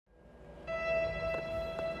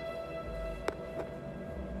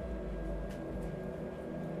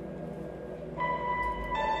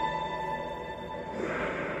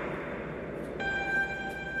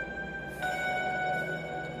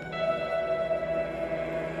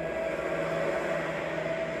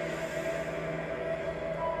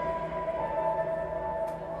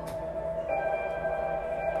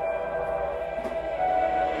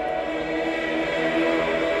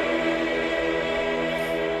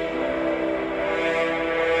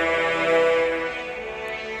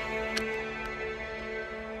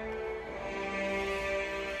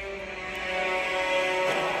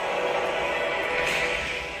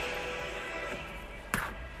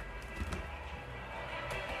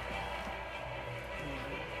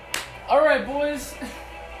Alright, boys.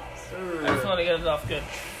 I just want to get it off good.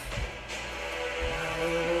 We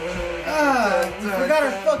forgot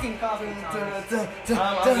our fucking coffee. I'm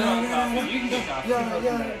good on coffee. You can get coffee.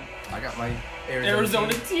 Yeah. I got my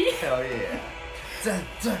Arizona tea? Hell yeah. I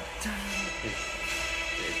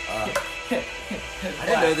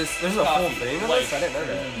didn't know this. There's a full thing of this? I didn't know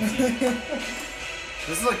that.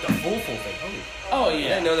 This is like the full thing. Holy. Oh, I yeah.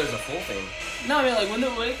 didn't know there's a full thing. No, I mean, like, when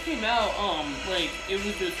it came out, like, it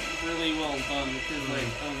was just really well done because, like,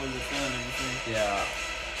 of like, the sound and everything. Yeah.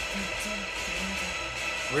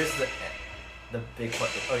 Where's the big part?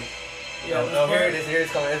 Oh, Yeah, here it is. Here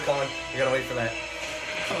it's coming. It's coming. We gotta wait for that.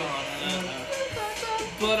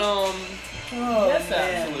 But, Oh, yes,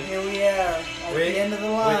 man. actually. Here we are at Wait, the end of the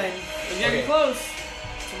line. We're getting Okay. close.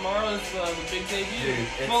 Tomorrow's the big debut.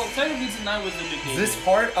 Dude, Well, technically tonight was the big debut. This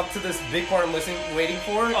part, up to this big part I'm waiting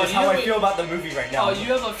for, Oh, is you how I wait- feel about the movie right now. Oh, you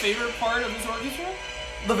have a favorite part of this orchestra?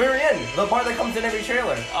 The very end. The part that comes in every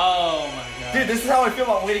trailer. Oh my god. Dude, this is how I feel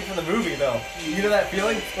about waiting for the movie, though. You know that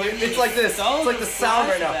feeling? It's like this. So It's like the sound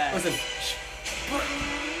right now. flashback. Listen.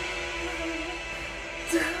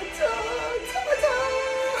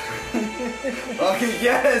 Okay,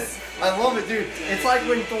 yes! I love it, dude. It's like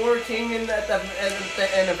when Thor came in at the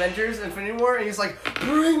Avengers Infinity War, and he's like,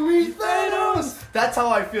 "Bring me Thanos!" That's how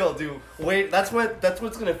I feel, dude. Wait, that's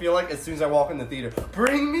what's gonna feel like as soon as I walk in the theater.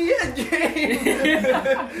 Bring me a game!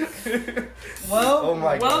 Well, Oh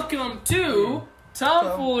my god. Welcome to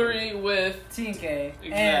Tomfoolery with TNK.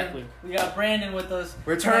 Exactly. And we got Brandon with us.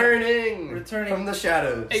 Returning from the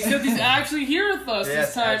shadows. Except he's actually here with us Yes,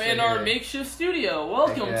 this time actually in our here. makeshift studio.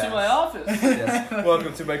 Welcome Yes. to my office. Yes.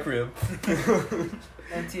 Welcome to my crib.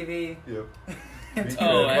 MTV. Yep.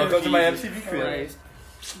 Oh, Welcome to my Jesus MTV crib. Christ.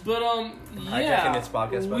 But Hijacking yeah, its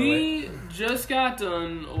podcast, by the we just got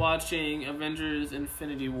done watching Avengers: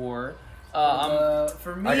 Infinity War.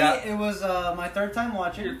 For me, it was my third time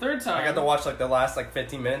watching. Your third time. I got to watch like the last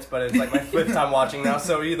 15 minutes, but it's like my fifth time watching now.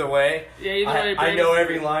 So either way, Yeah, either way, I know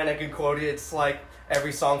every line. I can quote it. It's like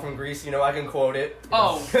every song from Grease. You know, I can quote it.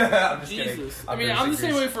 Oh, I'm just kidding. Jesus. I'm the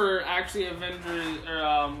same way for actually Avengers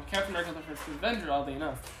or Captain America: The First Avenger. Oddly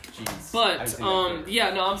enough. Jeez. But I've seen that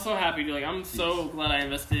yeah, no, I'm so happy. Like, I'm so glad I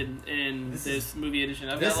invested in this movie edition.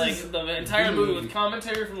 I've got like the entire movie with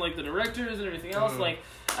commentary from like the directors and everything else. Like,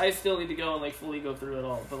 I still need to go and like fully go through it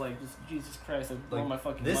all. But like, just Jesus Christ, I blow my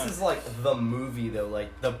fucking This mind. is like the movie though,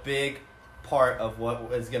 like the big part of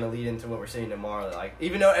what is gonna lead into what we're seeing tomorrow. Like,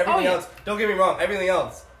 even though everything else, don't get me wrong, everything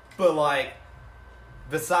else, but like,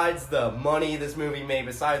 besides the money this movie made,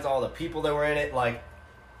 besides all the people that were in it, like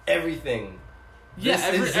everything. Yeah,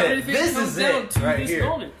 everything This comes is down it to right this here.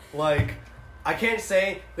 moment. Like, I can't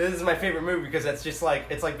say this is my favorite movie because that's just like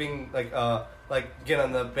it's like being like get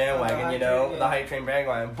on the bandwagon, you know, the hype train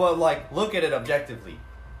bandwagon. But like, look at it objectively.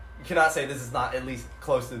 You cannot say this is not at least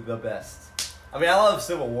close to the best. I mean, I love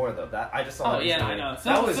Civil War though. That I just saw. Oh that yeah, recently. I know.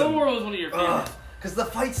 That was Civil War was one of your favorites. Because the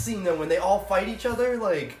fight scene though, when they all fight each other,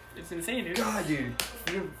 like, It's insane, dude. God, dude.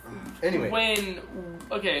 Anyway.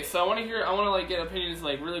 Okay, so I want to like get opinions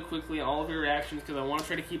like really quickly on all of your reactions because I want to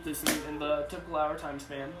try to keep this in the typical hour time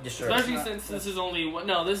span. Yes, sure. Especially since this is only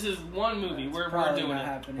this is one movie. We're doing it.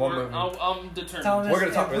 Happening. One movie. I'm determined. Tell We're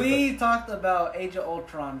gonna talk if about we talked about Age of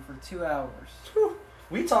Ultron for 2 hours.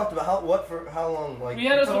 We talked about how long? Like, We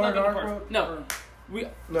had us Thor with Dark parts. World? No, we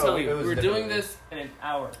No, tell it you, was we're different. doing this in an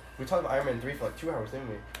hour. we talked about Iron Man 3 for like 2 hours, didn't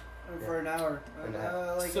we? For an hour.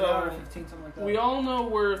 Like So, an hour 15, something like that. We all know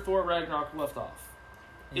where Thor Ragnarok left off.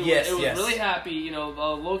 It was really happy, you know.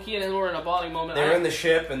 Loki and him were in a bonding moment. They were in the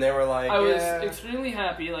ship and they were like, I was extremely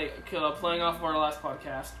happy, like playing off of our last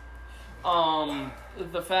podcast.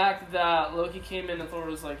 The fact that Loki came in and Thor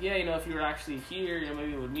was like, yeah, you know, if you were actually here, you know,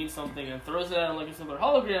 maybe it would mean something, and throws it at him like a similar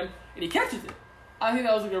hologram, and he catches it. I think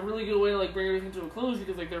that was like a really good way to like bring everything to a close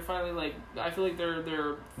because like they're finally like I feel like they're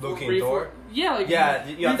Loki and Thor? Yeah, like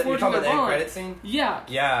you're talking about the end bond. credit scene? Yeah.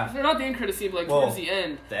 They're not the end credit scene, but like towards the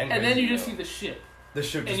end. And then you just see the ship. The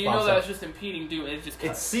ship just and you know that's just impeding doom, and it just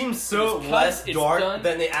cuts. It seems so less dark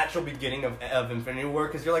than the actual beginning of Infinity War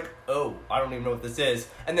because you're like, oh, I don't even know what this is.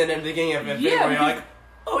 And then in the beginning of Infinity War, you're like,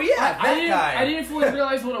 oh yeah, that guy. I didn't fully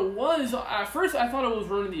realize what it was. At first, I thought it was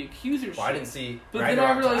Ronan the Accuser shit. I didn't see. But then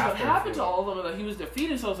I realized what happened to all of them and that he was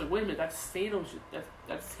defeated, so I was like, wait a minute, that's Thanos shit.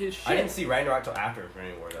 That's his shit. I didn't see Ragnarok till after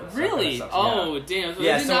Infinity War, though. Really? So oh, damn. So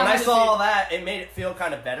so when I saw that, it made it feel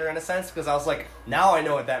kind of better in a sense, because I was like, now I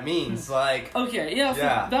know what that means. Like, okay, yeah, so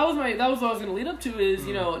that was what I was going to lead up to is,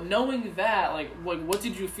 you know, knowing that, like, what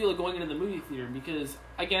did you feel going into the movie theater? Because,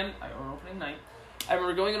 again, on opening night, I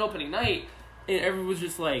remember going on opening night, and everyone was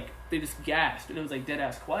just like, they just gasped, and it was like dead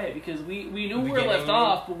ass quiet because we knew we were Beginning, left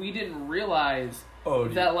off, but we didn't realize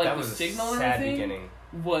that like the signal and everything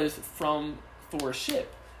was from Thor's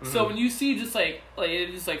ship. Mm-hmm. So when you see just like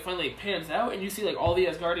it just like finally pans out, and you see like all the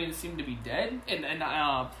Asgardians seem to be dead, and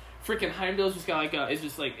freaking Heimdall's just got like is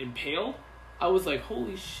just like impaled. I was like,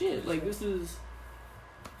 holy shit! Like this is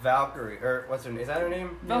Valkyrie, or what's her name? Is that her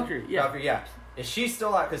name? Valkyrie. Yeah. Valkyrie. Yeah. Is she still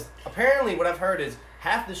alive? Because apparently, what I've heard is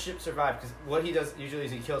half the ship survived. Because what he does usually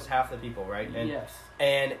is he kills half the people, right? And, yes.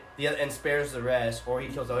 And spares the rest, or he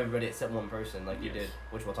kills everybody except one person, like you did,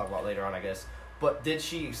 which we'll talk about later on, I guess. But did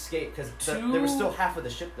she escape? Because there was still half of the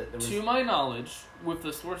ship that was. To my knowledge, with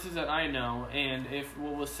the sources that I know, and if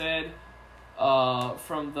what was said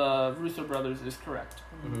from the Russo brothers is correct,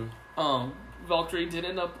 Valkyrie did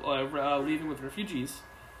end up leaving with refugees.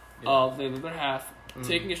 Yeah. They lived their half,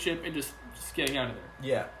 taking a ship and just getting out of there.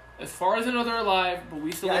 Yeah. As far as I know, they're alive, but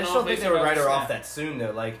we still don't know. I just don't think they would write her off that soon,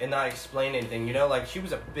 though, like, and not explain anything. You know, like, she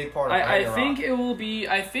was a big part of I think it will be.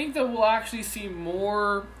 I think that we'll actually see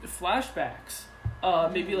more flashbacks.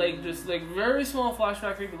 Maybe like just like very small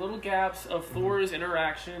flashbacks, maybe little gaps of Thor's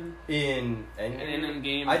interaction in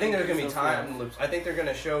Endgame. I think there's gonna be time loops. I think they're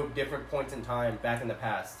gonna show different points in time back in the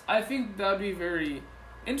past. I think that'd be very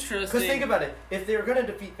interesting. Because think about it, if they're gonna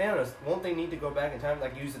defeat Thanos, won't they need to go back in time,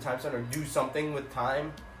 like use the time stone or do something with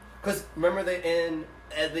time? Because remember at the end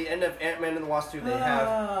of Ant-Man and the Wasp 2, they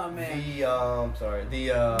have I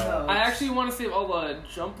actually want to save all the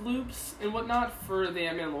jump loops and whatnot for the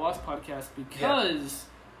Ant-Man and the Wasp podcast because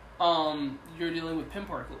you're dealing with Pym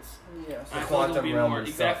particles. Yes. The quantum realm more,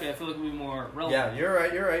 exactly. I feel like it would be more relevant. Yeah, you're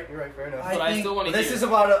right. Fair enough. I still want to. This is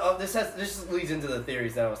about this leads into the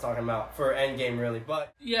theories that I was talking about for Endgame, really.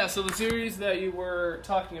 But yeah, so the theories that you were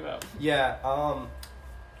talking about. Yeah,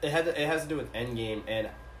 it has to do with Endgame and.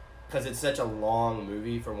 Because it's such a long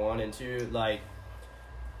movie, for one, and two, like,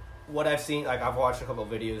 what I've seen, like, I've watched a couple of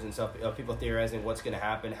videos and stuff of people theorizing what's going to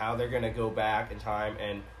happen, how they're going to go back in time,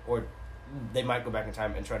 or they might go back in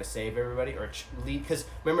time and try to save everybody, or lead, because,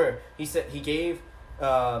 remember,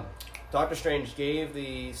 Doctor Strange gave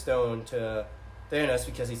the stone to Thanos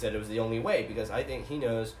because he said it was the only way, because I think he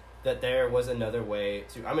knows that there was another way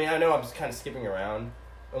to, I mean, I know I'm just kind of skipping around,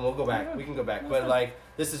 and we'll go back, we can go back, but, like,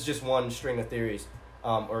 this is just one string of theories.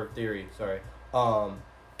 And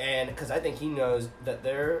because I think he knows that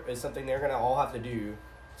there is something they're going to all have to do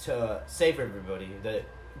to save everybody that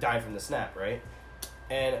died from the snap, right?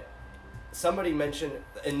 And somebody mentioned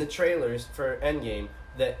in the trailers for Endgame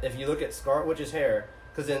that if you look at Scarlet Witch's hair,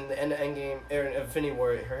 because in the end of Endgame, or in Infinity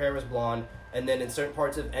War, her hair was blonde, and then in certain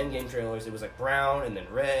parts of Endgame trailers, it was like brown, and then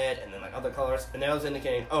red, and then like other colors, and that was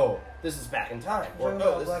indicating, oh, this is back in time. Or,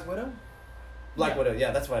 this Black Widow? Black Widow, yeah,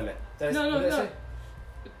 that's what I meant. No.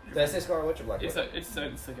 Did I say Scarlet Witch or Black Widow? It's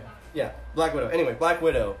okay. Yeah, Black Widow. Anyway, Black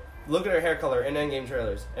Widow. Look at her hair color in Endgame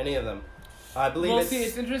trailers. Any of them. I believe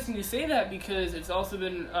it's interesting you say that because it's also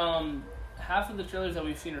been half of the trailers that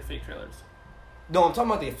we've seen are fake trailers. No, I'm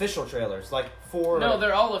talking about the official trailers. No,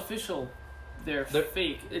 they're all official. They're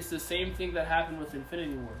fake. It's the same thing that happened with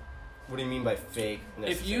Infinity War. What do you mean by fake?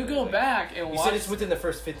 If you go back and watch... You said it's within the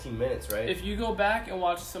first 15 minutes, right? If you go back and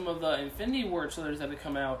watch some of the Infinity War trailers that have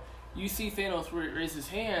come out, you see Thanos raise his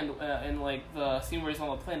hand in like the scene where he's on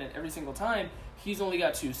the planet every single time. He's only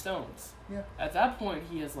got 2 stones. Yeah. At that point,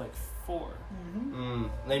 he has like 4. Mm-hmm.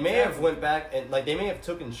 They may have went back and like they may have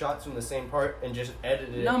taken shots from the same part and just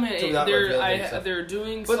edited it. No man, they're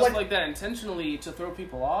doing stuff like that intentionally to throw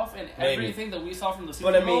people off, and everything that we saw from the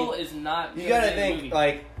Super Bowl is not. You gotta think movie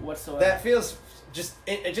like whatsoever. That feels just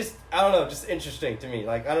it just I don't know, just interesting to me.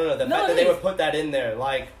 Like I don't know the fact that they would put that in there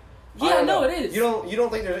like. Yeah, no, it is. You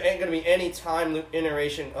don't think there ain't gonna be any time loop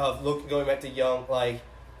iteration of going back to young like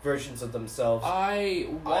versions of themselves? I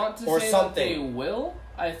want to say that they will.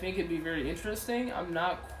 I think it'd be very interesting. I'm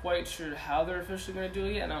not quite sure how they're officially going to do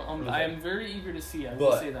it yet, and I am very eager to see. I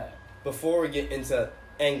will say that. Before we get into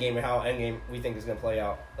Endgame and how Endgame we think is going to play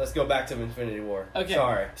out, let's go back to Infinity War. Okay.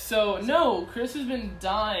 Sorry. So Chris has been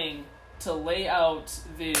dying to lay out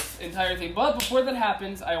this entire thing, but before that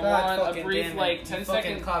happens, I want a brief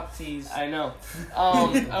 10-second cop tease. I know.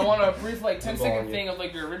 I want a brief 10-second thing of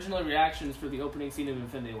like your original reactions for the opening scene of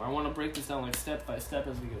Infinity War. I want to break this down step by step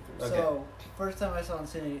as we go through. Okay. So first time I saw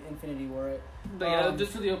Infinity War, right? But yeah,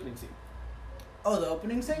 just for the opening scene. Oh, the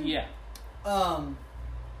opening scene? Yeah.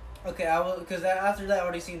 Okay, because after that I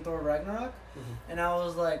already seen Thor Ragnarok, and I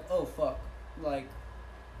was like, oh fuck, like.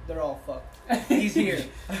 They're all fucked. He's here.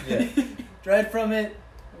 Yeah. Dread from it,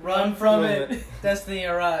 run from it, destiny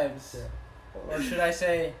arrives. Yeah. Or should I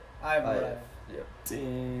say, I've arrived. Yeah.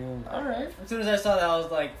 Damn. Alright. As soon as I saw that, I was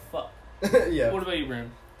like, fuck. Yeah. What about you,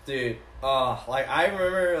 Bram? Dude, like I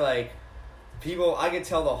remember like people. I could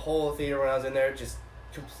tell the whole theater when I was in there just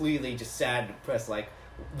completely just sad, depressed. Like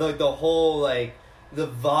the whole like the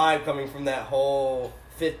vibe coming from that whole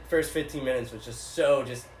first 15 minutes was just so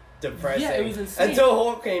just depressing. Yeah, it was insane. Until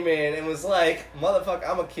Hulk came in and was like, "Motherfucker,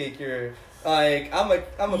 I'm gonna kick your like I'm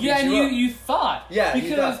gonna beat Yeah, and you up." you thought. Yeah, because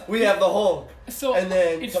you thought we have the Hulk. So and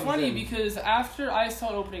then it's comes funny in. because after I saw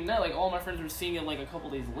it opening night, like all my friends were seeing it like a couple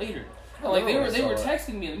days later. I Like they remember were I saw it.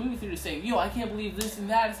 texting me in the movie theater saying, "Yo, I can't believe this and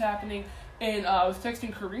that is happening." And I was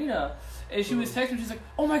texting Karina, and she was texting. She's like,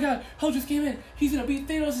 "Oh my God, Hulk just came in. He's gonna beat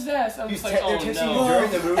Thanos' ass." I was He's like, "Oh they're texting no!" you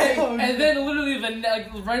during the movie. And then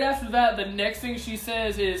literally right after that, the next thing she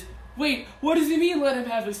says is, "Wait, what does he mean? Let him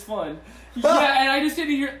have his fun?" Yeah, and I just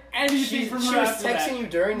didn't hear anything from her She was after texting that. you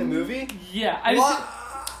during the movie. Yeah, I just.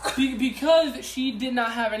 Because she did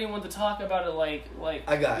not have anyone to talk about it like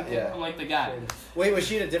I got it, yeah. like the guy. Wait, was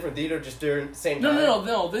she at a different theater just during the same No, time?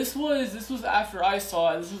 no. This was after I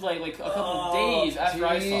saw it. This was like a couple of days after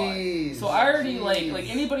I saw it. jeez. So I already Jeez. like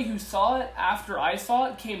anybody who saw it after I saw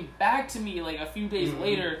it came back to me like a few days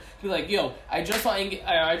later to be like, "Yo, I just saw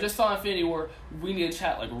Infinity War. We need to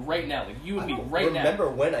chat like right now, like you and me right now." Remember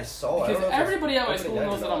when I saw it? I Because don't know if everybody at my opening school night or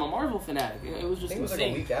knows that not. I'm a Marvel fanatic. It was I just think it was like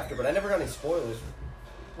insane. a week after, but I never got any spoilers.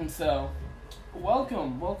 And so,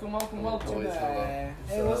 welcome. Hey,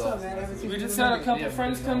 what's up, man? I haven't seen We you just in a had a minute. couple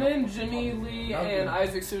friends come in, Jimmy, Lee, and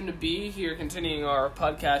Isaac soon to be here, continuing our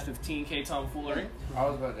podcast with Teen K Tomfoolery. I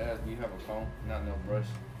was about to ask, do you have a phone? Not no brush.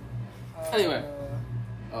 Anyway.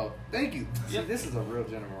 Oh, thank you. Yep. See, this is a real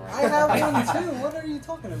gentleman right I have one too. What are you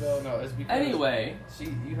talking about? No, it's because Anyway,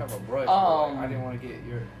 you have a brush. I didn't want to get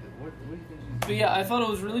your. What do you think she's but yeah, I thought it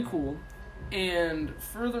was really cool. And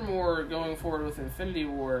furthermore, going forward with Infinity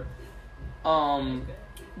War,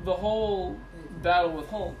 the whole battle with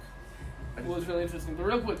Hulk was really interesting. But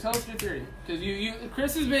real quick, tell us your theory, because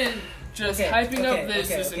Chris has been just hyping up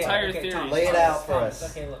this entire theory. Thomas, Lay it out for Thomas,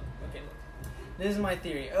 us. Okay, look. This is my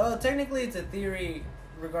theory. Oh, technically, it's a theory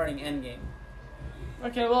regarding Endgame.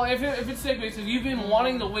 Okay, well, if it's segues, so you've been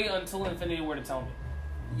wanting to wait until Infinity War to tell me.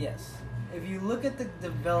 Yes. If you look at the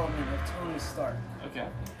development of Tony Stark Okay.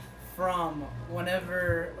 from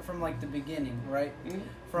like the beginning, right? Mhm.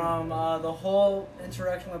 From the whole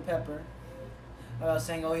interaction with Pepper,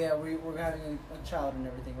 saying, "Oh yeah, we're having a child and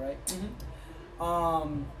everything," right?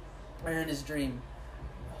 Mm-hmm. Or in his dream,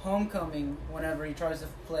 Homecoming, whenever he tries to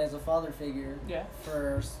play as a father figure Yeah.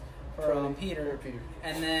 for Peter,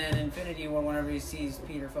 and then Infinity War, whenever he sees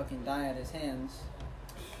Peter fucking die at his hands,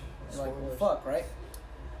 you're like, well, fuck, right?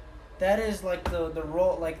 That is like the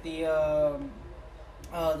role, like the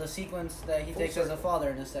sequence that he takes as a father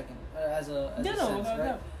in a second, as a sense, without right?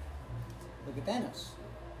 doubt. Look at Thanos.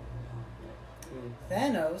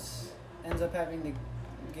 Thanos ends up having to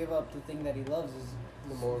give up the thing that he loves, is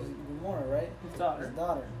Gamora, right? His daughter. His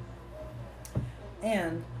daughter.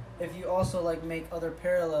 And if you also like make other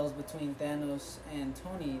parallels between Thanos and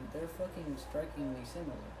Tony, they're fucking strikingly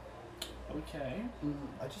similar. Okay.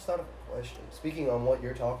 I just thought of a question. Speaking on what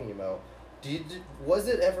you're talking about, was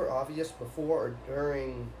it ever obvious before or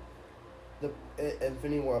during the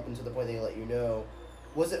Infinity War up until the point they let you know?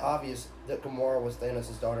 Was it obvious that Gamora was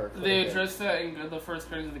Thanos' daughter? They addressed that in the first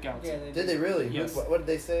Guardians of the Galaxy. Yeah, they Did they really? Yes. What did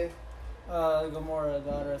they say? Gamora,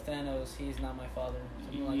 daughter of Thanos, he's not my father.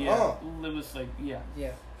 Something like Yeah. Oh. It was like, yeah, that.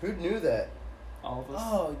 Yeah. Who knew that? all of us.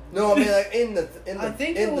 Oh. No, I mean like in the I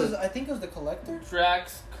think it was the Collector.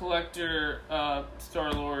 Drax, Collector,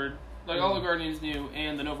 Star-Lord, like all the Guardians knew,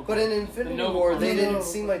 and the Nova Corps. But in Infinity The Nova War, Corps. they No. didn't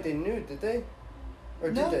seem like they knew, did they? Or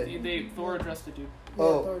did No. they? Thor addressed the dude.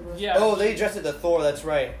 Oh. Yeah. Oh, they addressed it to Thor. That's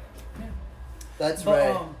right. Yeah. That's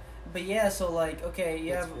But, right. but yeah, so like, okay,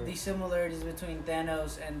 you That's have fair. these similarities between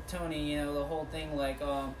Thanos and Tony. You know, the whole thing like,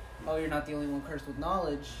 oh, you're not the only one cursed with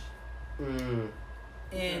knowledge. Mm.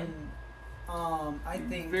 I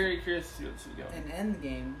think Very curious to see what this is going. in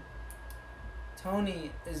Endgame,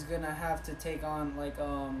 Tony is gonna have to take on like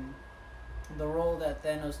the role that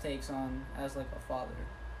Thanos takes on as like a father,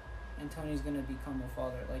 and Tony's gonna become a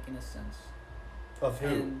father, like in a sense. Of who?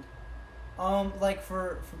 And like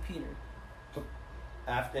for Peter.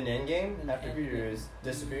 After an Endgame? In After Peter Endgame. is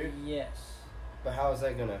disappeared? Yes. But how is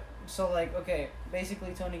that gonna? So like, okay,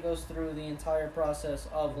 basically Tony goes through the entire process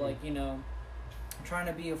of like, you know, trying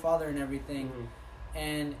to be a father and everything, Mhm.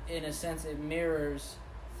 and in a sense it mirrors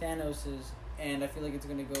Thanos's, and I feel like it's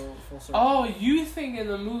gonna go full circle. Oh, you think in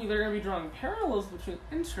the movie they're gonna be drawing parallels between?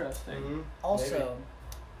 Interesting. Mhm. Also,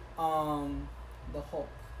 the Hulk.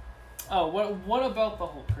 Oh, what about the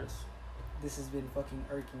Hulk, Chris? This has been fucking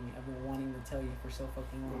irking me. I've been wanting to tell you for so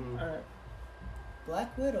fucking long. Mhm. All right.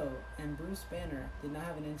 Black Widow and Bruce Banner did not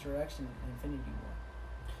have an interaction in Infinity War.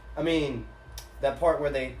 I mean, that part where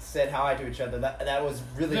they said hi to each other, that was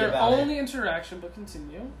really Their about only it. interaction, but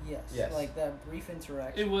continue. Yes. Like that brief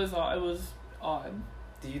interaction. It was odd.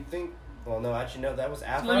 Do you think? Well, no, actually, no. That was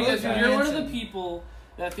after. Let me guess. Okay. You're one of the people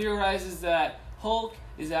that theorizes that Hulk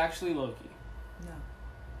is actually Loki.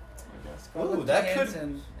 No. Ooh, that could.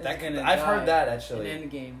 I've heard that actually. In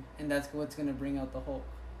Endgame, and that's what's gonna bring out the Hulk.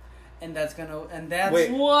 And that's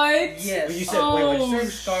Wait. What? Yes. But you said wait, You said Oh,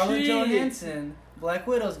 Scarlett shit. Johansson, Black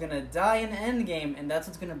Widow's gonna die in Endgame, and that's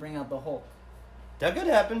what's gonna bring out the Hulk. That could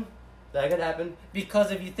happen. That could happen.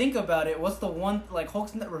 Because if you think about it, what's the one, like,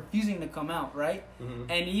 Hulk's not refusing to come out, right?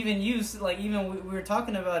 Mm-hmm. And even we were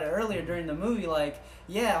talking about it earlier during the movie, like,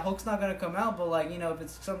 yeah, Hulk's not gonna come out, but, like, you know,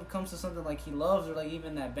 if comes to something like he loves, or like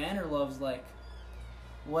even that Banner loves, like,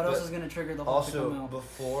 what else is gonna trigger the Hulk to come Also, out?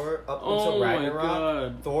 before up Oh until my Ragnarok,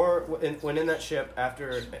 God. Thor went in that ship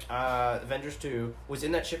after Avengers 2, was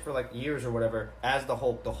in that ship for like years or whatever as the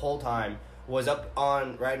Hulk the whole time, was up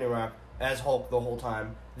on Ragnarok as Hulk the whole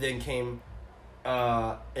time, then came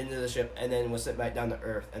into the ship and then was sent back down to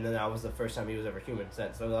Earth, and then that was the first time he was ever human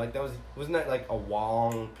since. So like wasn't that like a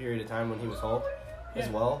long period of time when he was Hulk as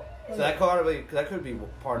well? So that could be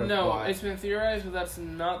part of No, why. it's been theorized, but that's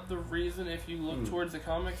not the reason. If you look towards the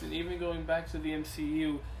comics, and even going back to the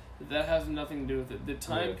MCU, that has nothing to do with it. The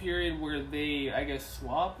time period where they, I guess,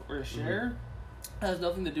 swap or share has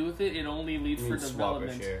nothing to do with it. It only leads for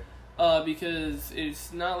development. Because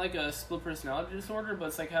it's not like a split personality disorder, but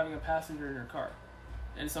it's like having a passenger in your car,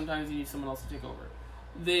 and sometimes you need someone else to take over.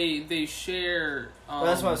 They share. Well,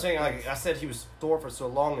 that's what I'm saying. Like I said, he was Thor for so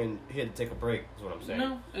long, and he had to take a break. Is what I'm saying.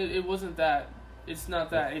 No, it wasn't that. It's not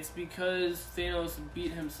that. It's because Thanos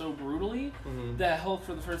beat him so brutally that Hulk,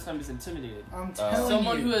 for the first time, is intimidated. I'm telling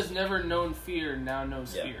Someone you. who has never known fear now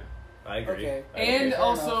knows fear. I agree. Okay. And fair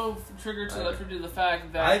also triggered to the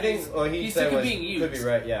fact that I think he's sick of being used. Could be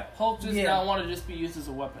right. Yeah. Hulk does not want to just be used as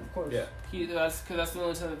a weapon. Of course. Yeah. That's the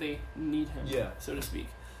only time that they need him. Yeah. So to speak.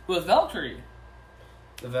 With Valkyrie.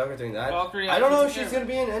 The Valkyrie thing. Valkyrie I don't know if actually she's gonna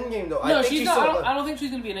be in Endgame though. No, I think she's still, not. I don't think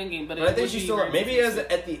she's gonna be in Endgame, but I think she's still maybe as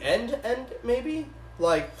at the end maybe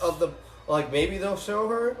like of the maybe they'll show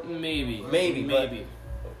her. Maybe. But, But should we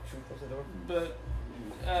close the door? But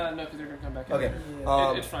no, because they're gonna come back. in.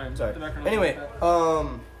 Okay. It's fine. Sorry. The background Anyway,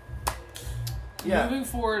 yeah. Moving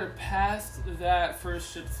forward past that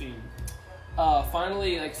first ship scene,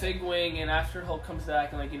 finally, like segueing, and after Hulk comes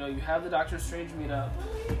back, and like you have the Doctor Strange meetup.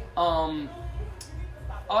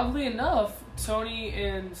 Oddly enough, Tony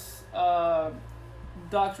and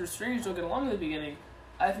Doctor Strange don't get along in the beginning.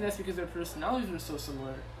 I think that's because their personalities are so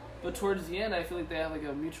similar. But towards the end, I feel like they have like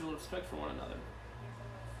a mutual respect for one another.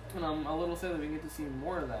 And I'm a little sad that we get to see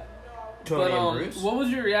more of that. Tony and Bruce. What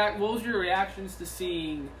was your reactions to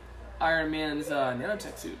seeing Iron Man's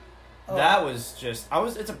nanotech suit? That was just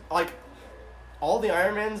like all the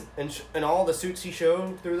Iron Mans and all the suits he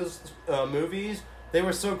showed through those movies. They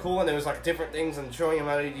were so cool, and there was like different things and showing him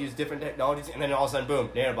how to use different technologies, and then all of a sudden, boom,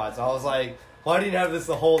 nanobots. I was like, why didn't you have this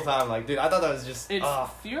the whole time? Like, dude, I thought that was just. It's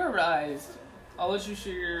theorized. I'll let you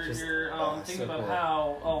share your thing so about cool.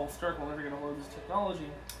 how Stark will never get a hold of this technology.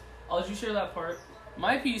 I'll let you share that part.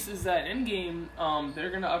 My piece is that in game,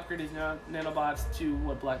 they're gonna upgrade his nanobots to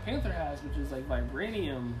what Black Panther has, which is like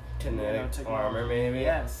vibranium Kinetic nanotechnology. armor, maybe.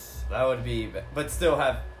 Yes. That would be, but still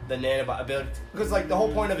have the nanobot ability. Because like the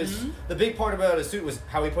whole point of his, the big part about his suit was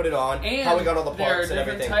how he put it on, And how he got all the parts and there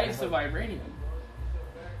are different everything. types of vibranium.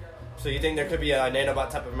 So you think there could be a nanobot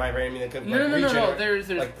type of vibranium that could No. regenerate? There's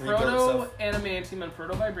like, rebuild itself? proto-adamantium and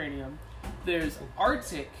proto-vibranium. There's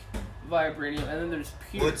Arctic vibranium, and then there's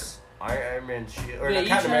pure. What's Iron Man shield or They not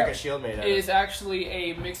Captain each America's shield made out of? Is actually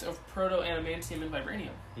a mix of proto-adamantium and vibranium.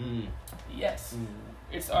 Mm. Yes.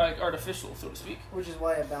 It's artificial, so to speak. Which is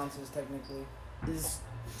why it bounces technically. Is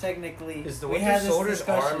the we Winter had this Soldier's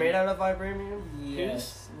discussion. arm made out of vibranium?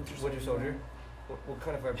 Yes. Winter Soldier. What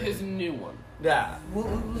kind of vibranium? His new one. Yeah. What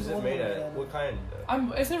Is it made out of? What kind?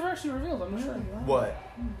 It's never actually revealed. I'm not sure. What?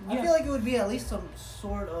 I feel like it would be at least some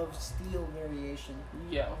sort of steel variation.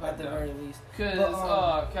 Yeah, At the very least. because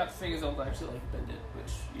Captain is able to actually like bend it,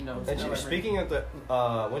 which And not speaking of the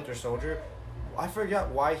Winter Soldier, I forgot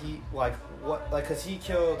why he because he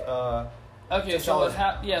killed. Okay, so what T'Challa's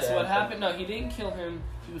happened? Yeah, so dad, what happened? No, he didn't kill him.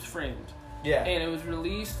 He was framed. Yeah. And it was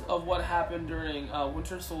released of what happened during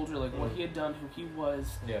Winter Soldier, like what he had done, who he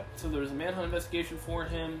was. Yeah. So there was a manhunt investigation for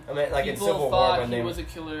him. I mean, like People in Civil War thought when he they was a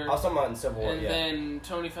killer. I was talking about in Civil War. And Yeah. then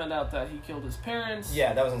Tony found out that he killed his parents.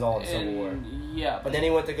 Yeah, that was all in Civil And War. yeah, But then he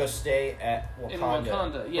went to go stay at Wakanda. in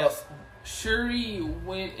Wakanda, yes. Shuri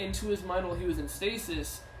went into his mind while he was in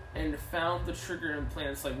stasis and found the trigger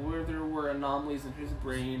implants, like where there were anomalies in his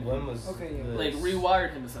brain. When was Okay, yeah. Like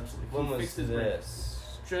rewired him essentially. When He was fixed his brain. this?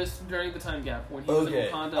 Just during the time gap when he was in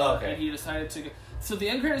Wakanda and he decided to go. So the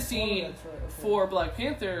end credit scene that's right, okay. for Black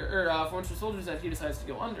Panther or for Winter Soldier is that he decides to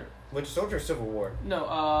go under. Winter Soldier or Civil War?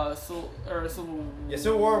 No, Civil. Yeah,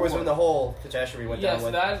 Civil War was when the whole catastrophe went down.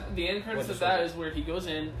 Yes, that the end credits Winter of that Soldier. is where he goes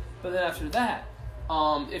in, but then after that,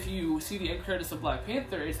 if you see the end credits of Black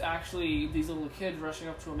Panther, it's actually these little kids rushing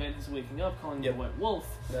up to a man who's waking up, calling him Yep. the White Wolf,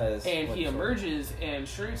 That is and he Winter Soldier. emerges, and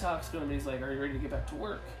Shuri talks to him, and he's like, "Are you ready to get back to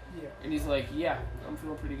work?" Yeah. And he's like, "Yeah, I'm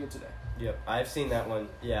feeling pretty good today." Yep, I've seen that one.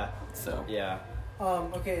 Yeah, So yeah.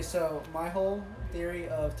 Okay, so my whole theory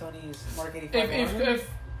of Tony's Mark 85 if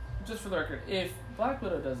just for the record, if Black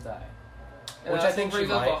Widow does die, and Which that I think she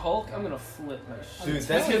brings up might. a Hulk, I'm gonna flip my shit. Dude,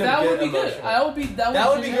 that's Because gonna that be would be good. emotional. That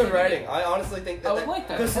would be be good writing. I honestly think that. I would like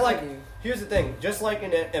that. Because, I'm like, telling you. here's the thing. Just like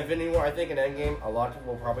in Infinity War, I think in Endgame, a lot of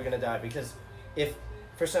people are probably gonna die because if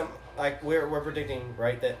for some like we're predicting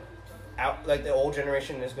right that out like the old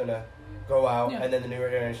generation is gonna go out Yeah. and then the newer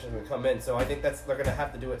generation is gonna come in. So I think they're gonna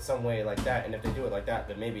have to do it some way like that. And if they do it like that,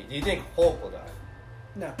 then maybe. Do you think Hulk will die?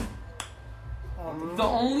 No. The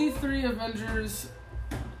only three Avengers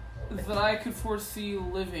that I could foresee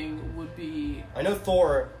living would be I know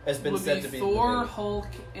Thor has been said to be Thor, living. Hulk,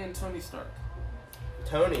 and Tony Stark.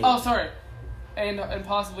 Tony. Oh, sorry, and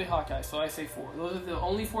possibly Hawkeye. So I say 4. Those are the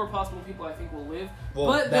only 4 possible people I think will live. Well,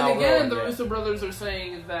 but now then again, Rowan, the yeah. Russo brothers are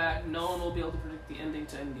saying that no one will be able to predict the ending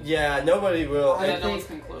to Endgame. Yeah, nobody will. I And that And no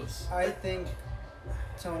think- one's come close. I think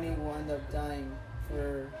Tony will end up dying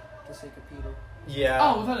for the sake of Peter. yeah.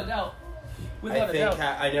 Oh, without a doubt. Without I a think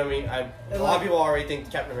doubt. I know. A lot of people already think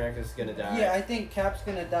Captain America's gonna die. Yeah, I think Cap's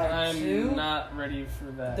gonna die I'm too. not ready for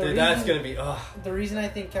that. The Dude, that's reason- gonna be. Ugh. The reason I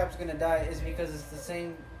think Cap's gonna die is because it's the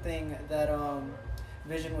same thing that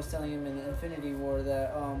Vision was telling him in Infinity War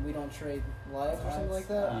that we don't trade lives or something like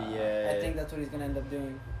that. Yeah. I think that's what he's gonna end up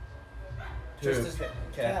doing. Who? Just to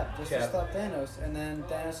Cap, just to stop Thanos, and then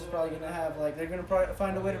Thanos is probably gonna have like they're gonna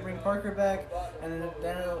find a way to bring Parker back, and then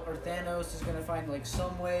Thanos is gonna find like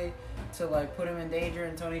some way to like put him in danger,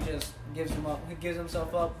 and Tony just gives him up. He gives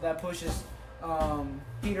himself up. That pushes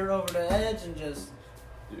Peter over the edge, and just.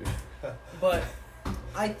 Dude. But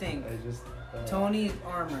I think I just. Tony's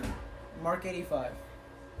armor, Mark 85.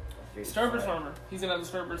 Starburst armor. He's gonna have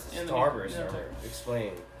the Starburst and the Starburst yeah. armor.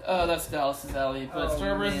 Explain. That's Dallas's alley. But Oh,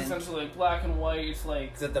 Starburst man. is essentially like black and white. It's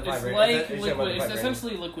like Is it the it's vibra- like is that- you're talking about liquid. the It's vibranium?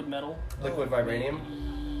 essentially liquid metal. Liquid Oh, vibranium.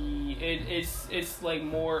 It's like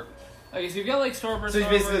more. I guess you've got like Starburst. So he's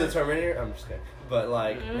basically armor. the Terminator. I'm just kidding. But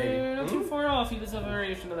like maybe. Not too far off. He does have a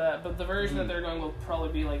variation of that, but the version that Mhm. they're going will probably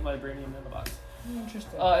be like vibranium in the box.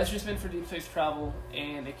 Interesting. It's just meant for deep space travel,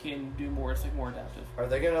 and it can do more. It's like more adaptive. Are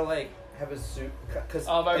they gonna like have a suit? Cause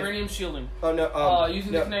Vibranium shielding. Oh no.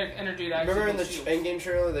 Using no. the kinetic energy to Remember in activate the shields. Endgame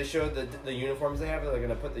trailer they showed the uniforms they have. They're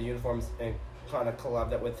gonna put the uniforms and kind of collab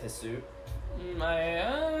that with his suit.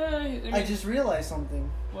 I just realized something.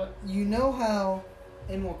 What? You know how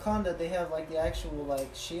in Wakanda they have like the actual like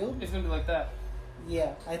shield? It's gonna be like that.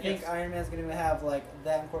 Yeah, I think Yes. Iron Man's gonna have like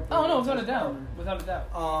that incorporated. Oh no, into without a his doubt. armor. Without a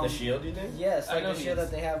doubt. The shield, you think? Yes, I like know the he shield is.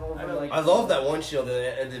 that they have I over know like. he I love that one shield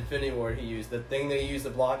in the Infinity War he used. The thing they used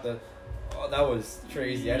to block the. Oh, that was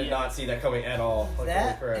crazy. I did Yeah. not see that coming at all. Like,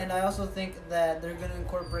 That, holy crap. and I also think that they're gonna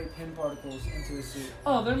incorporate pin particles into his suit.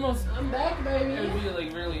 Oh, they're most. I'm back, baby. It would be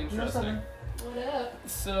like really interesting. something. What up?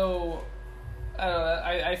 So, I don't know.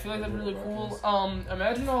 I feel like that'd be really cool.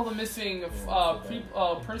 Imagine all the missing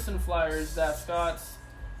person flyers that Scott's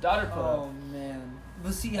daughter put Oh up. man,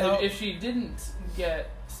 but see how. If she didn't get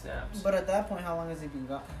snapped. But at that point, how long has he been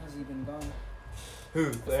gone? Has he been gone? Who?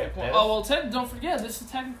 Point. Oh well, don't forget this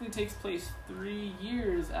technically takes place 3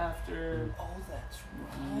 years after. Oh, that's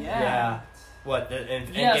right. Yeah. What? Yeah,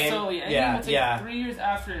 Endgame? so yeah, yeah, Endgame will take yeah. 3 years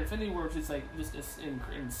after Infinity War, which is like just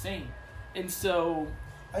insane. And so,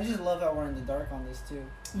 I just love how we're in the dark on this too.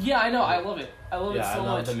 yeah, I know, I love it. I love it Yeah, so I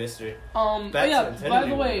love much. the mystery. Oh That's yeah. Infinity By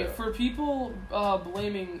the War, way, though. for people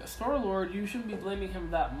blaming Star Lord, you shouldn't be blaming him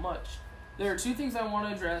that much. There are 2 things I want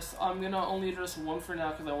to address. I'm gonna only address one for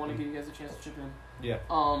now because I want to give you guys a chance to chip in. Yeah.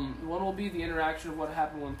 One will be the interaction of what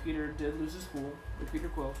happened when Peter did lose his cool with Peter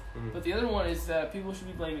Quill, but the other one is that people should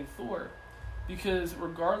be blaming Thor, because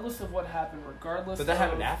regardless of what happened, But that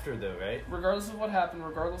happened after, though, right? regardless of what happened,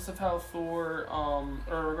 regardless of how Thor,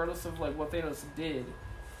 or regardless of like what Thanos did,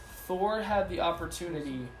 Thor had the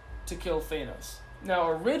opportunity to kill Thanos. Now,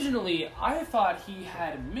 originally, I thought he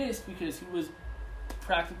had missed because he was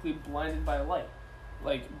practically blinded by light.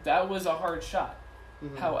 Like, that was a hard shot.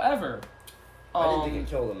 However, I didn't think it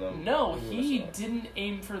killed him, though. no, Maybe he that's didn't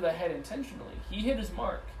aim for the head intentionally. He hit his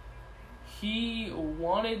mark. he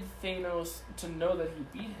wanted Thanos to know that he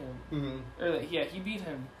beat him, or that he beat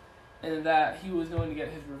him, and that he was going to get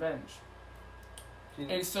his revenge.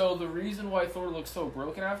 And so the reason why Thor looks so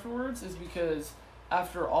broken afterwards is because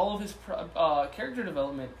after all of his character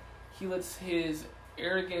development, he lets his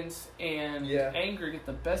arrogance and anger get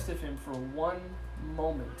the best of him for one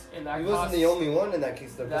moment, and that he wasn't the only one in that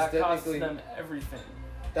case. Though, that cost them everything.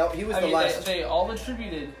 He was the last. They all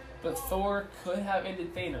attributed, but Thor could have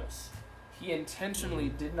ended Thanos. He intentionally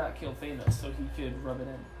did not kill Thanos so he could rub it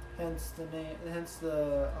in. Hence the name. Hence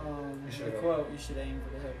the quote. You should aim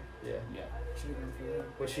for the head. Yeah. Should have gone for the head.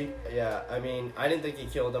 Which I mean, I didn't think he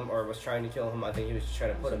killed him or was trying to kill him. I think he was just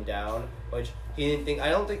trying to put him down. Which he didn't think.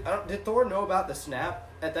 Did Thor know about the snap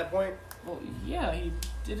at that point? Well, yeah, he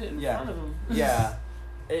did it in front of him. Yeah.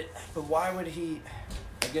 But why would he?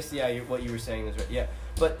 I guess what you were saying is right. Yeah.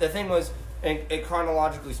 But the thing was, and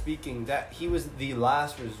chronologically speaking, that he was the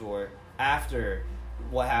last resort after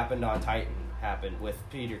what happened on Titan happened with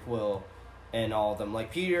Peter Quill and all of them.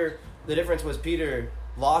 Like Peter, the difference was Peter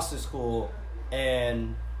lost his school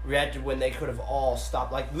and reacted when they could have all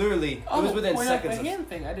stopped. Like literally, it was within seconds. The hand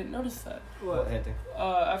thing, I didn't notice that. What hand thing?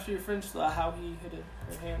 After you finished how he hit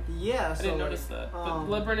her hand. Yeah, I didn't notice that. But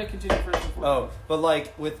let Brendan continue first. But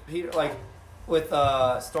like with Peter, like with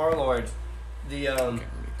Star-Lord, he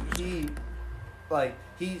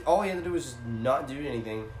all he had to do was just not do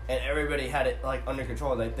anything, and everybody had it like under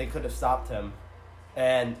control. They could have stopped him,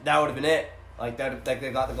 and that would have been it. Like that,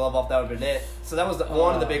 they got the glove off. That would have been it. So that was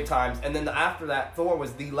one of the big times. And then after that, Thor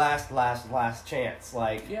was the last chance.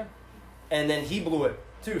 Like and then he blew it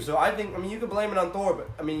too. So I think you could blame it on Thor,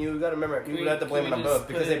 but you got to remember you would have to blame it on both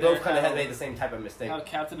because they both kind of had made the same type of mistake. How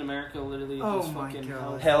Captain America literally just fucking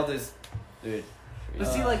held his dude. But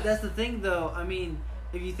see, like that's the thing though. I mean,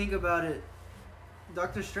 if you think about it.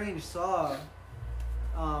 Doctor Strange saw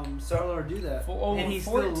Star-Lord do that. And he's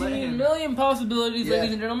 14 million possibilities,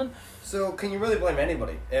 ladies and gentlemen. So, can you really blame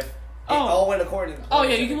anybody if it all went according to the plan?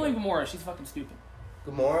 You can blame Gamora. She's fucking stupid.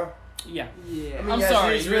 Gamora? Yeah. I'm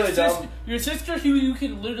sorry. She's really dumb. Your sister, who you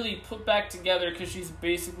can literally put back together because she's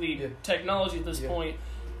basically technology at this point,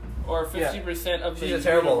 or 50% of the She's a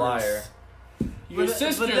terrible liar. Your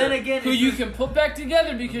sister, who you can put back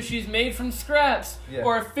together because she's made from scraps,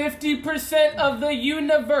 or 50% of the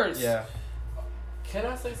universe. Yeah. Can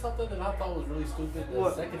I say something that I thought was really stupid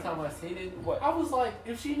the second time I seen it? What? I was like,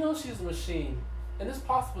 if she knows she's a machine, and it's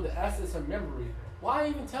possible to access her memory, why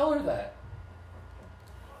even tell her that?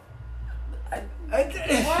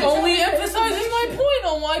 Only emphasizes my point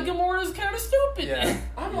on why Gamora's kind of stupid. Yeah.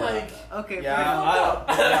 I'm like, okay.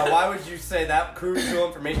 Why would you say that crucial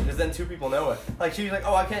information? Because then two people know it. Like she's like,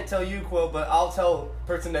 I can't tell you, Quill, but I'll tell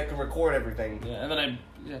person that can record everything. Yeah, and then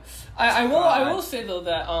I will say though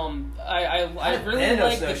that I really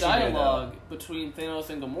like the dialogue between Thanos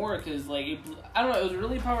and Gamora because I don't know, it was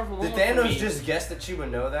really powerful. Did Thanos just guess that she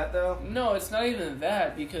would know that though? No, it's not even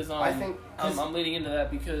that because I think I'm leading into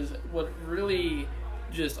that because what really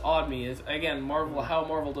just awed me is again how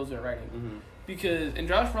Marvel does their writing. Mm-hmm. Because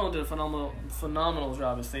Josh Brolin did a phenomenal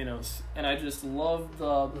job as Thanos, and I just love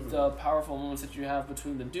the powerful moments that you have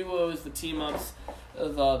between the duos, the team ups,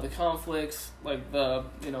 the conflicts, like the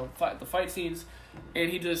fight scenes, and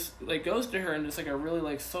he just goes to her in just a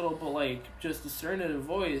really subtle but just discernitive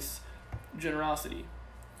voice, generosity,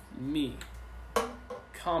 me,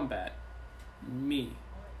 combat, me,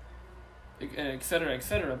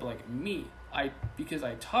 etc., but me, because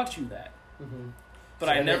I taught you that. Mm-hmm. But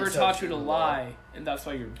so I never taught you to lie, and that's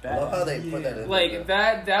why you're bad. I love how they put that in.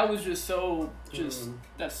 That was just so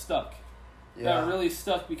that stuck. Yeah. That really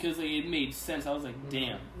stuck because it made sense. I was like,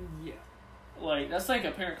 damn. Yeah. That's like a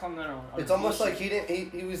parent comment on. It's almost like he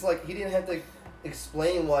didn't have to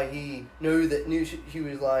explain why he knew she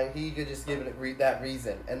was lying. He could just give it that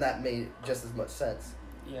reason, and that made just as much sense.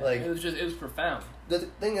 Yeah. It was profound. The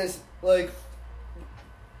thing is,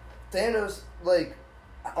 Thanos,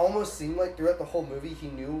 almost seemed like throughout the whole movie he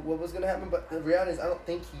knew what was going to happen, but the reality is I don't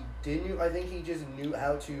think he did knew. I think he just knew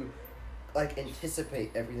how to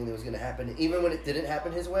anticipate everything that was going to happen. And even when it didn't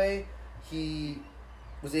happen his way, he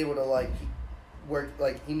was able to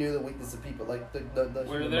he knew the weakness of people, the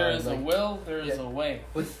where there is a will, there is a way.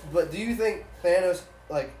 But do you think Thanos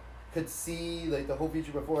could see the whole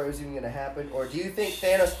future before it was even going to happen, or do you think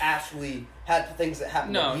Thanos actually had things that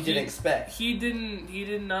happened that he didn't expect? He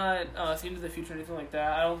did not see into the future or anything like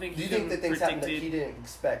that. I don't think. Do you think that things happened that he didn't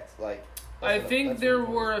expect? I think there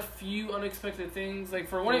were a few unexpected things.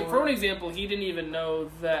 For one example, he didn't even know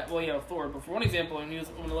that. Well, Thor. But for one example, when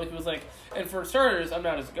Loki was like, and for starters, I'm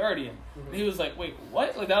not his guardian. Mm-hmm. And he was like, wait,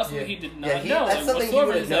 what? That was something he did not know. That's something he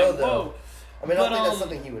would know, though. I mean, I don't think that's But,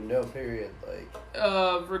 something he would know. Period.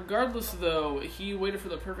 Like, regardless, though, he waited for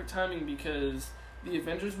the perfect timing because the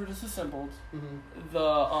Avengers were disassembled.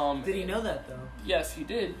 The Did he know that though? Yes, he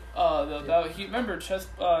did. He remember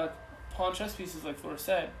pawn chess pieces, like Thor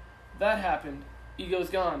said. That happened. Ego's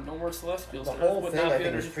gone. No more Celestials. the Earth whole would thing, not I be think,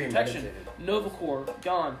 under was his protection. premeditated. Nova Corps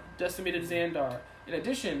gone. Decimated Xandar. In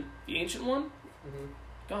addition, the Ancient One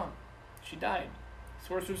gone. She died.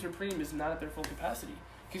 Sorcerer Supreme is not at their full capacity.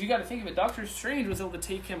 Because you got to think of it. Doctor Strange was able to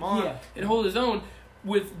take him on and hold his own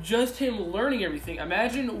with just him learning everything.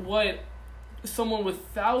 Imagine what someone with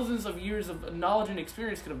thousands of years of knowledge and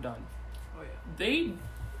experience could have done. Oh yeah. They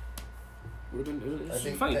would have been I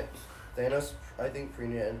think fight. Thanos, I think,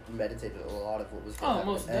 premeditated a lot of what was going to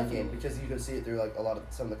happen most in Endgame definitely. because you could see it through like a lot of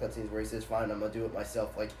some of the cutscenes where he says, "Fine, I'm gonna do it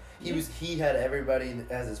myself." Like he had everybody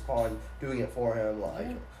as his pawn doing it for him, like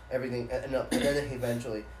everything, and then he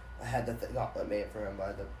eventually had the gauntlet made for him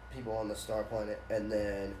by the people on the Star Planet, and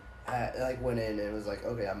then went in and was like,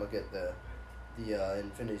 "Okay, I'm gonna get the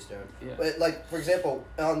Infinity Stone." Yeah. But like, for example,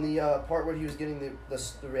 on the part where he was getting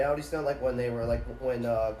the Reality Stone, like when they were like when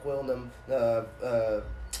Quill and them, the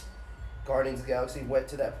Guardians of the Galaxy went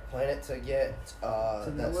to that planet to get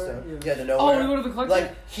that nowhere? stone. Yeah. To Oh, nowhere. we go to the collector.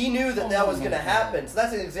 Like he knew that was Oh gonna my happen. God. So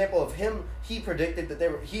that's an example of him. He predicted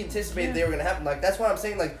that he anticipated they were gonna happen. Like that's why I'm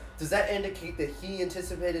saying. Like, does that indicate that he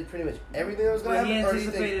anticipated pretty much everything that was gonna But he happen? Or do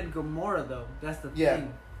you think? anticipated Gamora though. That's the Yeah.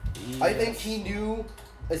 thing. I think he knew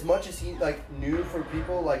as much as he knew for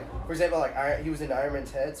people. Like for example, he was in Iron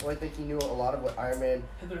Man's head, so I think he knew a lot of what Iron Man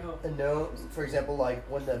knows. For example, like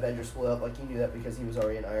when the Avengers split up, like he knew that because he was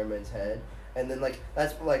already in Iron Man's head. And then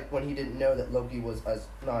that's when he didn't know that Loki was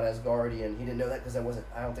not Asgardian. He didn't know that because that wasn't.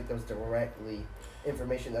 I don't think that was directly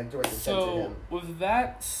information directly sent to So, him. with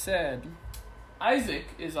that said, Isaac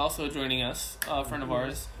is also joining us, a friend of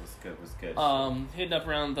ours. Was good. Hitting up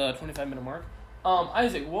around the 25-minute mark.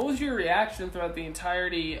 Isaac, what was your reaction throughout the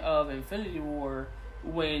entirety of Infinity War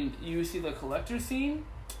when you see the collector scene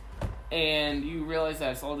and you realize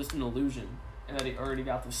that it's all just an illusion and that he already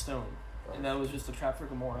got the stone and that was just a trap for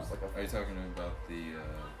Gamora? It's like Are you talking about the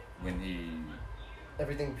when he?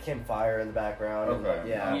 everything became fire in the background.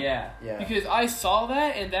 Okay. And, Yeah. Yeah. Because I saw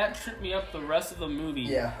that and that tripped me up the rest of the movie.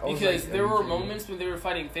 Yeah, I was Because like, there are you were kidding me? moments when they were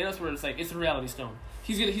fighting Thanos where it's like, it's a reality stone.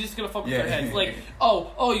 He's just gonna fuck with Yeah. their heads. Like,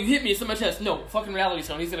 oh, you hit me, it's in my chest. No, fucking reality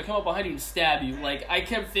stone. He's gonna come up behind you and stab you. Like, I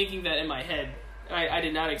kept thinking that in my head. I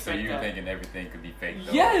did not So expect you were that. thinking everything could be fake.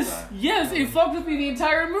 The Yes, whole time. yes, it fucked with me the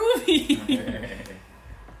entire movie.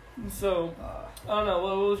 So, I don't know.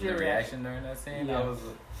 What was your Your reaction during that scene? Yeah. I was,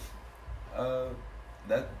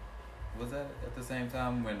 that was that at the same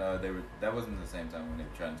time when they were. That wasn't the same time when they were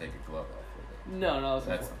trying to take a glove off. Was it? No, it was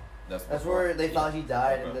That's before. That's where they thought he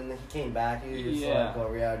died, and then he came back. He was Yeah. like, "Oh,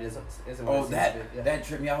 reality isn't what Oh, it seems that to be." Yeah. that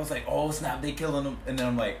tripped me. I was like, oh snap, they killing him, and then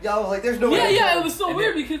I'm like, Yeah, I was like, "There's no way." Yeah, it was so And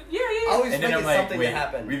weird then- because I yeah. always and then expected I'm like, something wait, to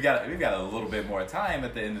happen. we've got a little bit more time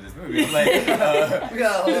at the end of this movie. I'm like, We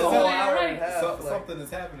got a whole So, hour right. and a half. like- something is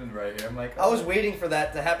happening right here. I'm like, I was waiting for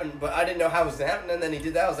that to happen, but I didn't know how it was going to happen, and then he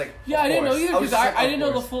did that. I was like, Yeah, of I didn't know course. either was because just like, I of didn't know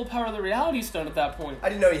the course. full power of the reality stone at that point. I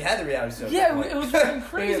didn't know he had the reality stone. Yeah, it was fucking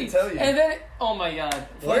crazy. Tell you. And then, oh my god,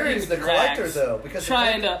 Where fucking is the Drax collector though? Because the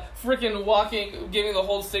trying collector- to freaking walking, giving the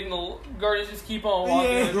whole signal. Guardians just keep on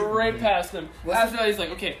walking Yeah. right past him. What's After that, he's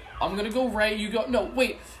like, okay, I'm gonna go right. You go. No,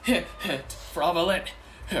 wait. For Avalette.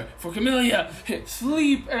 For Camellia.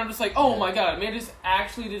 Sleep. And I'm just like, oh my god, man, just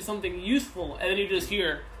actually did something useful. And then you just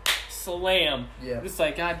hear slam. Yeah. It's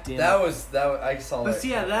like, god damn. That was I saw. But that.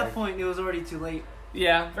 see, at that Like, point, it was already too late.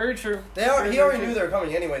 Yeah, very true. he already knew they were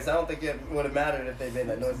coming anyways. I don't think it would have mattered if they made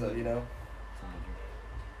that noise though. You know.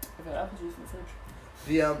 I've had apple juice in the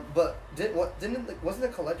fridge. But wasn't the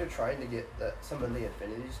collector trying to get some of the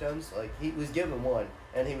Infinity Stones? Like he was given one,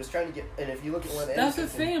 and he was trying to get. And if you look at one, of the That's the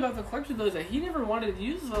enemies, thing about the collector, though, is that he never wanted to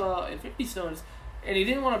use Infinity Stones, and he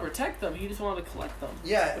didn't want to protect them. He just wanted to collect them.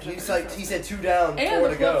 Yeah, he said 2 down, And 4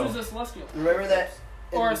 the to go. collector's a celestial. Remember that?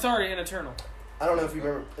 Or sorry, an eternal. I don't know if you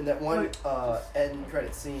remember in that one end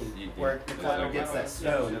credit scene where the collector gets that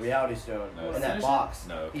stone, the reality stone, No. in that box.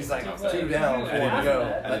 No, He's okay, like no, 2 sorry. down, 4 I didn't to go. know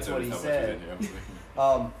that. That's what he said.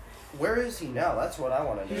 Where is he now? That's what I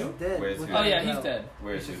want to He's know. dead. Where's With he? Oh the yeah, he's belt. dead.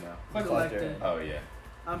 Where is he now? The Collector. Oh yeah.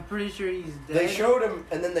 I'm pretty sure he's dead. They showed him,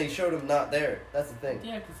 and then they showed him not there. That's the thing.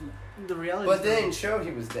 Yeah, because he... the reality. But they stone. didn't show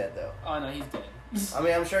he was dead though. Oh no, he's dead. I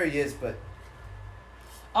mean, I'm sure he is, but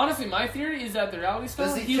Honestly, my theory is that the reality stone...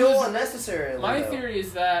 does he kill was, unnecessarily? My though? theory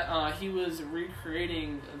is that he was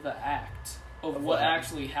recreating the act of Of what what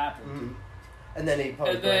actually happened. Mhm. And then he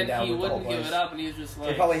probably And burned then down he with the whole wouldn't give place. it up, and he was just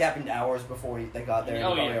like... It probably happened hours before they got there, and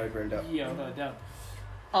Oh, he probably yeah. already burned up. Yeah, without a doubt.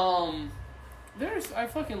 I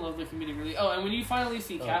fucking love the comedic relief. Oh, and when you finally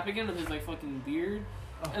see Cap again with his like fucking beard,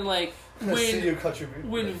 and like See you cut your beard.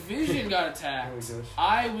 when Vision got attacked, Oh my gosh.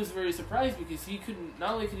 I was very surprised because he couldn't.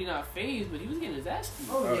 Not only could he not phase, but he was getting his ass beat.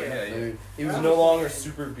 Oh, yeah. yeah. Dude, he was no longer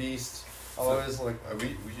super beast. I was like, Are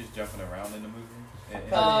we just jumping around in the movie?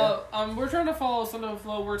 We're trying to follow some of the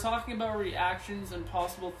flow. We're talking about reactions and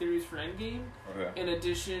possible theories for Endgame, Okay. in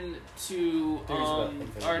addition to Theories about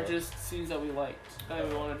Infinity our War. just scenes that we liked that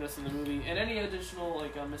we want to address in the movie, and any additional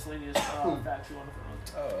like miscellaneous facts we want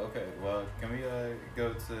to throw in. Oh, okay. Well, can we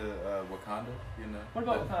go to Wakanda? You know. What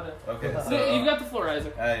about Wakanda? Okay. So, So you've got the floor,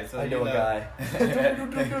 Isaac. Hey, so I know a guy.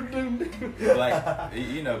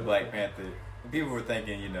 Black Panther. People were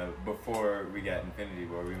thinking, before we got Infinity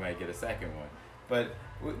War, we might get a second one, but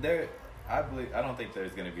I don't think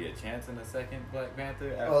there's going to be a chance in a second Black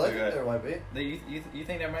Panther. After, Oh, I think there might be. You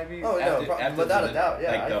think there might be? Oh, no, without a doubt,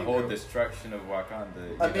 yeah, Like I the think whole there- destruction of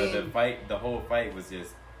Wakanda. I mean- the whole fight was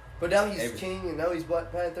just. But now he's Every- king, and now he's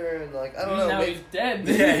Black Panther, and like I don't know. Now maybe- he's dead.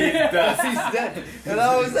 Yeah, he's done. he's dead, and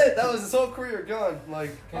that was it. That was his whole career gone.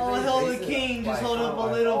 Like All hell the king just hold up a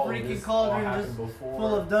little freaking cauldron just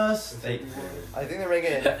full of dust. Fake. I think they're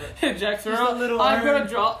making it. Jack Just a Sparrow, little I'm urn. gonna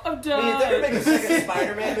drop of I mean, if they're gonna make a dust. second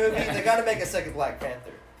Spider-Man movie, they gotta make a second Black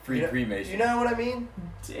Panther. Free You know- cremation. You know what I mean?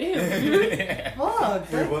 Damn, dude.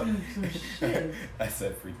 Fuck, Wait, what? that's some shit. I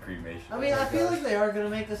said free cremation. I mean, Oh my I feel gosh. like they are gonna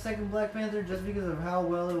make the second Black Panther just because of how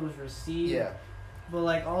well it was received. Yeah. But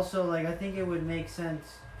like, also, like, I think it would make sense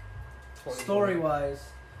story-wise,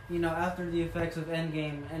 after the effects of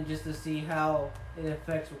Endgame, and just to see how it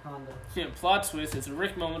affects Wakanda. Yeah, plot twist. It's a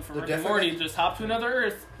Rick moment for They're Rick and Morty. definitely- Just hop to another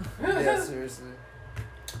Earth. Yeah, seriously.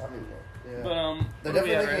 I mean, yeah. But They're where are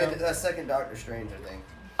we at definitely right making a second Doctor Strange, I think.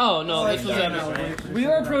 Oh no, Oh, this was yeah, episode. no, We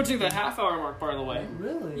are approaching the half-hour mark, by the way.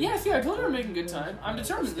 Really? Yes, yeah, I told you we're making good time. I'm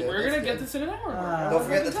determined. That's good, We're that's gonna get good. this in an hour. Ah. Don't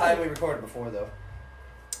forget the time we recorded before, though.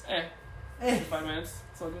 Eh, 5 minutes.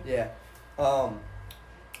 It's all good. Yeah.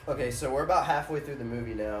 Okay, so we're about halfway through the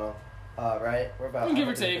movie now, right? We're about Give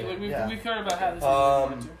or halfway take. through. Like, we Yeah. we covered about half this.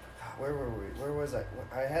 movie. Where were we? Where was I?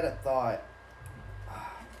 I had a thought.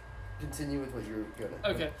 Continue with what you were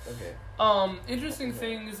gonna. Okay. Okay. Interesting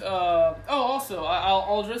things. Also,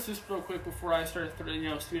 I'll address this real quick before I start,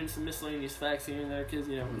 spewing some miscellaneous facts here and there, because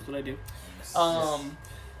that's what I do.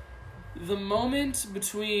 The moment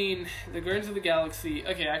between the Guardians of the Galaxy.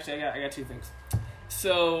 Okay, actually, I got two things.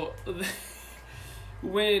 So,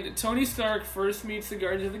 when Tony Stark first meets the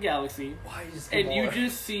Guardians of the Galaxy, Why is and you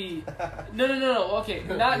just see, no, okay,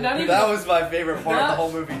 not even that was my favorite part of the Not-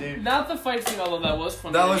 whole movie, dude. not the fight scene, although that was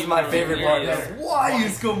fun. That was my favorite part. Yeah. Why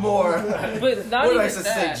is Gamora? But not What did even I supposed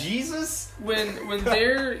to say? that. Jesus? When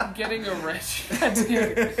they're getting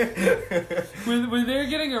when they're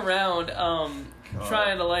getting around,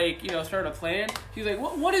 trying to start a plan, he's like,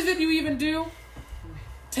 what is it you even do?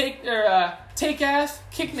 Take ass,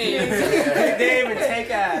 kick names. Kick name and take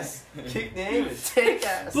ass. Kick name and take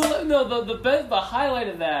ass. But no, the highlight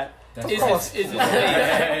of that is his face.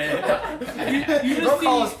 You Don't just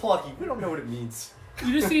call see us plucky. We don't know what it means.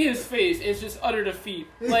 you just see his face. It's just utter defeat.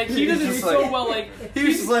 Like he does it He's so like- well. Like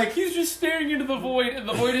he's just staring into the void, and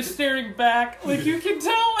the void is staring back. Like you can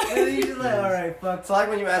tell. And then you're just like, alright, fuck. It's like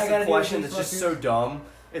when you ask I a gotta do question this that's just fucker. so dumb.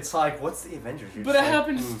 It's like, what's the Avengers? You're But it just like,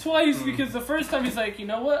 happens twice because the first time he's like, you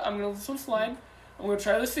know what? I'm gonna let this one slide. I'm gonna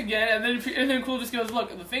try this again, and then Quill just goes,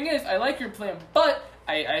 look. The thing is, I like your plan, but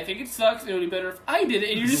I think it sucks. It would be better if I did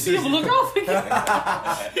it. And you just see him look off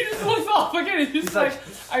again. He just looks off again. He's just like,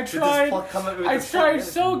 I Did this tried. pluck come at me with I this tried pluck?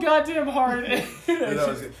 so goddamn hard. Yeah, that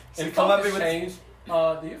was good. And And come at me focus with change.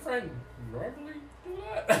 Do your friend normally do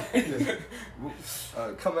that?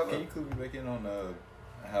 come at Can you me. clue me back in on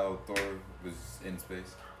how Thor was in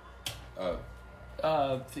space? His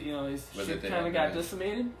Was ship it kind of the- got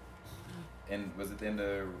decimated. And was it the end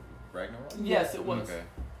of Ragnarok? Yes, it was. Okay.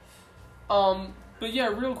 But yeah,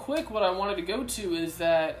 real quick, what I wanted to go to is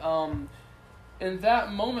that, in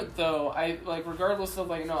that moment though, I regardless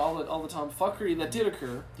of all the tomfuckery that did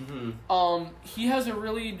occur, Mm-hmm. he has a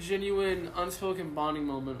really genuine unspoken bonding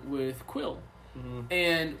moment with Quill, Mm-hmm.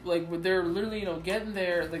 and when they're literally getting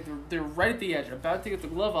there, they're right at the edge, about to get the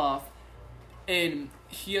glove off, and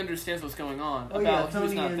he understands what's going on Oh yeah, about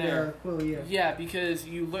who's Tony not and there. Quill, yeah. Yeah, because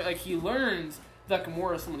he learns that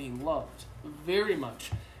Gamora is someone he loved very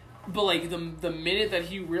much. But the minute that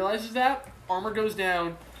he realizes that, armor goes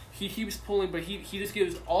down, he keeps pulling, but he just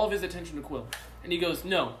gives all of his attention to Quill. And he goes,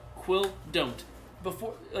 no, Quill, don't.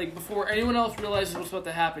 Before anyone else realizes what's about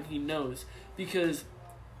to happen, he knows. Because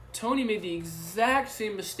Tony made the exact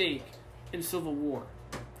same mistake in Civil War.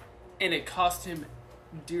 And it cost him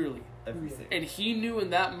dearly. Everything. And he knew in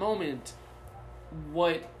that moment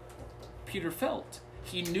what Peter felt.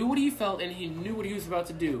 He knew what he felt, and he knew what he was about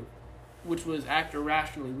to do, which was act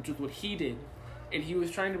irrationally, which was what he did. And he was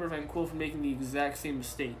trying to prevent Quill from making the exact same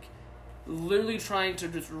mistake. Literally trying to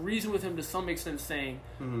just reason with him to some extent, saying,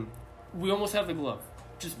 we almost have the glove.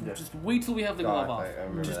 Just wait till we have the glove off. I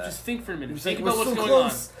remember just that. just think for a minute. was Think like, about "We're what's so going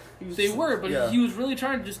close." on. They were, but yeah. he was really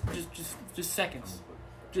trying to just seconds.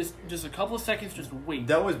 Just a couple of seconds, just wait.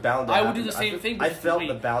 That was bound to I happen. would do the same thing, but I just felt wait.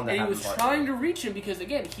 the bound to and he happen was part. trying to reach him because,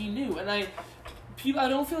 again, he knew. And I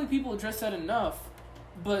don't feel like people address that enough.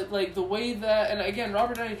 But, like, the way that... And, again,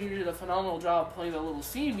 Robert Downey Jr. did a phenomenal job playing that little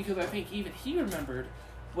scene because I think even he remembered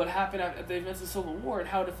what happened at the events of Civil War and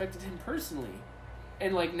how it affected him personally.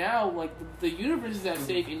 And, like, now, like, the universe is at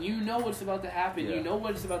stake and you know what's about to happen. Yeah. You know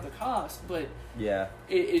what it's about to cost. But Yeah.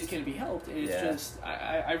 it can be helped. And it's Yeah. just...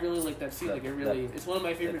 I really like that scene. Like, it really... It's one of my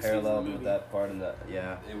The favorite scenes in the parallel movie. with that part in the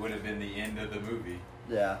It would have been the end of the movie.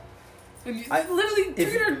 yeah. And I- literally,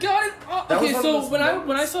 if- Peter got it. That Okay, was one of so those when I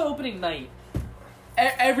moments. saw opening night,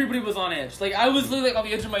 everybody was on edge. Like I was literally like, on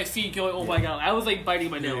the edge of my seat, going, "Oh my god!" I was like biting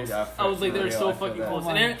my nails. Yeah, I was like, "They're yeah, so I feel fucking that. close." Oh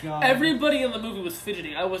And my God. everybody in the movie was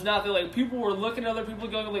fidgeting. I was not there. Like people were looking at other people,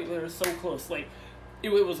 going, "Like they're so close." Like it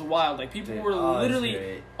was wild. Like people Dude, were oh, it's literally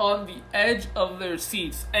great. on the edge of their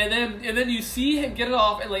seats, and then you see him get it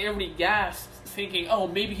off, and like everybody gasps, thinking, "Oh,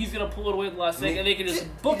 maybe he's gonna pull it away at the last second, and they can just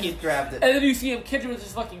book He it." just grabbed it. And then you see him catch it with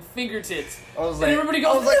his fucking fingertips. I was And like, everybody I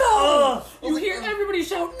goes, was like, "No!" oh! You hear everybody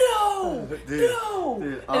shout, "No! Dude, No!"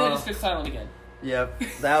 dude, and then it's just silent again. Yep,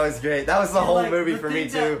 that was great. That was the And, whole like, movie the for me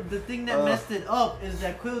thing that- too. The thing that messed it up is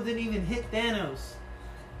that Quill didn't even hit Thanos.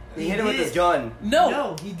 He hit him with his gun.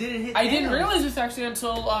 No! he didn't hit. I didn't Thanos. realize this actually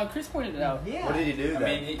until Chris pointed it out. Yeah. What did he do I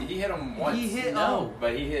then? mean, he hit him once. He hit. No.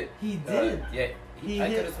 But he hit. He did. Yeah. He I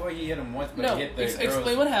hit- could have swore he hit him once, but No, he hit the explain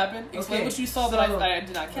girl's- what happened. Explain Okay, what you saw so- that I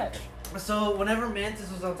did not catch. So whenever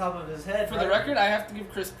Mantis was on top of his head, For right? the record, I have to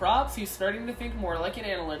give Chris props. He's starting to think more like an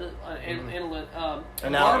analyst. And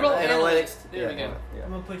now Marvel analytics. analyst. There we go. Yeah.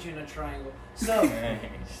 I'm gonna put you in a triangle. So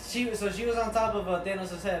she was on top of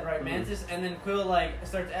Thanos' head, right, Mantis, and then Quill like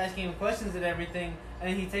starts asking him questions and everything,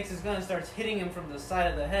 and he takes his gun and starts hitting him from the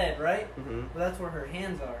side of the head, right? Mhm. But that's where her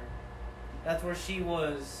hands are. That's where she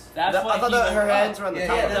was. That's That- why I thought he that her woke up. hands were on the Yeah,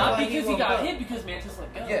 top yeah, of that's it. Not why because he he got woke up. hit, because Mantis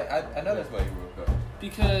let go. Yeah, I know that's why he woke up.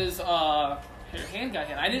 Because her hand got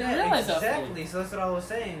hit. I didn't Yeah, realize that. exactly. So that's what I was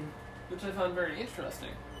saying. Which I found very interesting.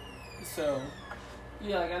 So,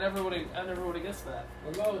 yeah, like I never would have guessed that.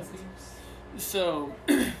 So,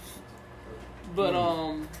 but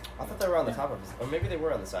I thought they were on the top of his, or maybe they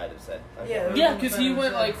were on the side of his head. I Yeah, can't yeah, remember. because he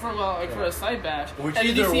went like from for a side bash, Which and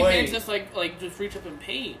then you either see way- Mantis like just reach up in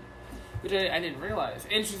pain, which I didn't realize.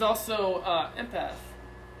 And she's also empath.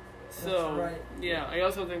 So That's right. yeah, I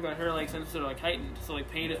also think that her like senses are like heightened, so like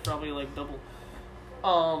pain is probably like double.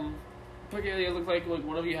 But yeah, it looked like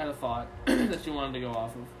one of you had a thought that you wanted to go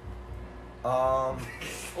off of.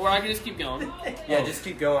 Or I can just keep going. Yeah, just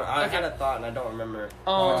keep going. I Okay. had a thought and I don't remember.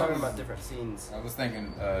 We're talking about different scenes. I was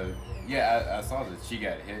thinking, I saw that she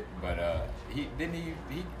got hit, but he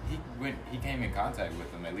came in contact with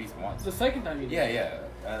him at least once. The second time you did. Yeah.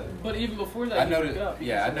 But even before that, I he woke noticed. up.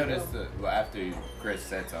 Yeah, I noticed. After Chris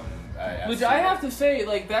said something, Which I have to say,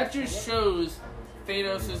 like, that just shows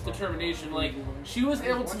Thanos' determination. Like, she was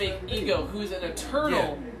able to make Ego, who's an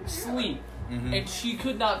eternal, sleep, Mhm. and she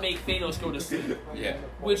could not make Thanos go to sleep, Yeah.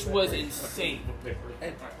 which was insane.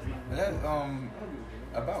 And that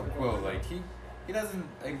about Quill, like he doesn't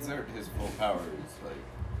exert his full powers, like,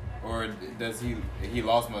 or does he? He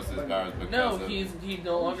lost most of his powers because No, of, he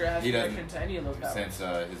no longer has He doesn't- connection to any of those powers. since his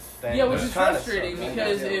Yeah, which Which is kinda frustrating sucks.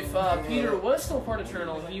 because if Peter was still part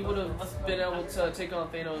Eternal, he would have been able to take on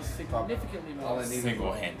Thanos significantly more.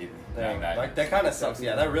 single-handed. Yeah, like that kind of sucks.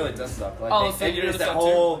 Yeah, that really does suck. Like Oh, so they you're used that gonna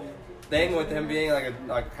suck whole thing with him being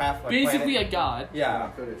like half Basically planet. a god. Yeah,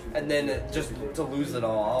 and then just to lose it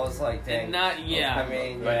all, I was like, dang. And not, yeah. I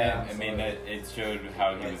mean, But yeah. I mean, that it showed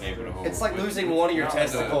how he was able to hold. It's like with- losing one of your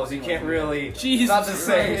testicles. You can't really. Jesus it's not the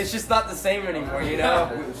same. Christ. It's just not the same anymore. You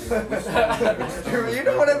know. You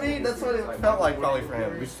know what I mean? That's what it felt like probably for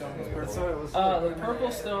him. That's what it was. The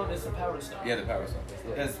purple stone is the power stone. Yeah, the power stone.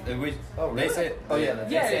 Because Oh, they really? said, Oh, yeah,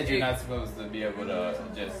 they yeah, said it- you're not supposed to be able to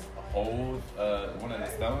just hold one of the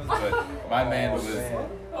stones, but my man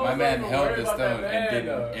held the stone and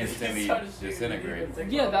didn't instantly disintegrate.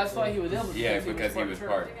 Yeah, that's why he was able to. Yeah, because he was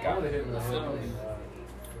part I God. would have hit him in the head. So-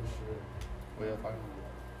 For sure.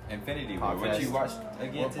 Infinity War. What you watched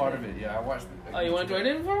again? What part of it? Yeah, I watched it. Oh, you want to join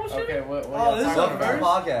in before we watch Okay, it? what Oh, this is talking the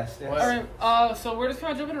about? first? podcast. Yeah. What? Alright, so we're just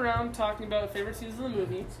kind of jumping around talking about favorite scenes of the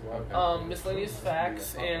movie, Okay. miscellaneous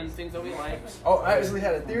facts, and things that we liked. Oh, I actually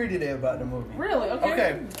had a theory today about the movie. Really? Okay.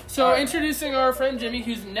 Okay. So Alright. introducing our friend Jimmy,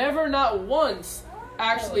 who's never, not once,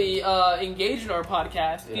 actually engaged in our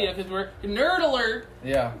podcast. Yeah. You know, because we're nerd alert.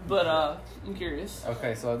 Yeah. But I'm curious.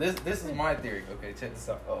 Okay, so this is my theory. Okay, check this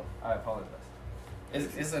out. Oh, I apologize.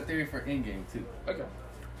 It's a theory for Endgame too. Okay.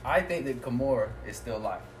 I think that Gamora is still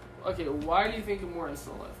alive Okay. Why do you think Gamora is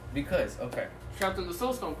still alive? because Trapped in the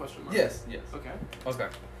Soul Stone? Question mark. yes. Okay.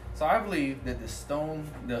 So I believe that the stone,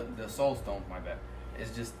 the Soul Stone, my bad, is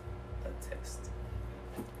just a test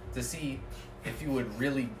to see if you would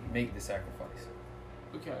really make the sacrifice.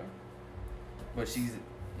 Okay. But she's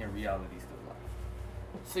in reality still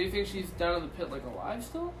alive. So you think she's down in the pit, like alive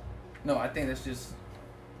still? No, I think that's just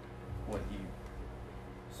what he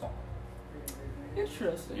saw.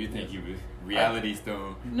 Interesting. You think you was reality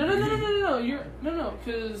stone? No. You're no,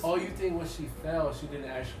 because Oh, you think when she fell, she didn't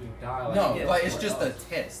actually die? Like No, she did like it's somewhere just a else?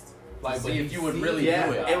 test. Like, To but see he if you would sees- really Yeah,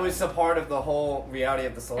 do it. it was a part of the whole reality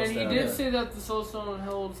of the Soul and he Stone. did Yeah. say that the Soul Stone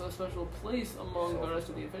holds a special place among the rest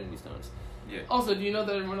of the Infinity Stones. Yeah. Also, do you know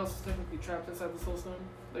that everyone else is technically trapped inside the Soul Stone?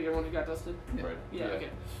 Like everyone who got dusted? Yeah. Right. Yeah, okay.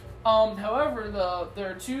 However,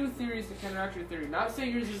 there are two theories to counteract your theory. Not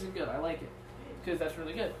saying yours isn't good. I like it because that's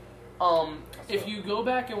really good. If you go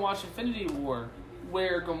back and watch Infinity War,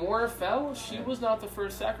 where Gamora fell, she was not the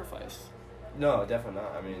first sacrifice. No, definitely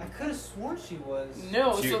not. I mean, I could have sworn she was.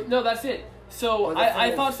 No, She- no, that's it. So Well, the I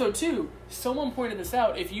thing thought is- so too. Someone pointed this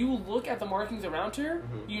out. If you look at the markings around her,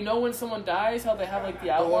 Mhm. you know when someone dies, how they have like the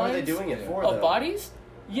but what were outlines they doing it for, of though? bodies.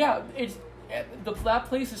 Yeah, it's that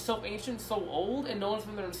place is so ancient, so old, and no one's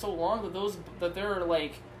been there in so long that there are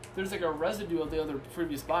like there's like a residue of the other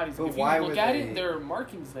previous bodies. But If why you were look at they- it, there are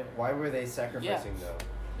markings there. Why were they sacrificing though?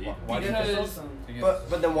 Why He did got the Soul Because- Stone.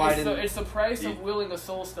 But then why it's, didn't? it's the price You- of willing a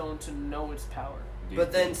soul stone to know its power.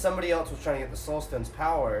 But then somebody else was trying to get the Soul Stone's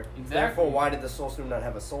power. Exactly. Therefore, why did the Soul Stone not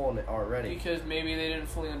have a soul in it already? Because maybe they didn't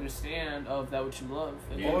fully understand of that which you love.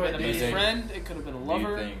 It Yeah. could have been Or a they best think- friend. It could have been a Do lover.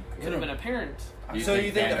 you It think? could have been a parent. Do So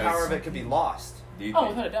you think the Thanos- power of it could be lost? Do you Oh, think-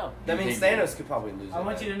 without a doubt. That you means think- Thanos could probably lose it. I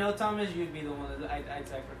want you to know, Thomas, you'd be the one that I'd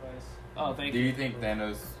sacrifice. Oh, thank Do you. you think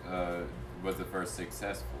Thanos was the first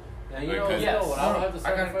successful? Now, you know, Because- Yes. what I don't have to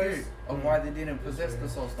I got a theory sacrifice. of why they didn't possess the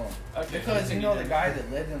Soul Stone. Okay. Because you know the guy that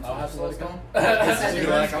led them to I'll the have Soul to Stone. You're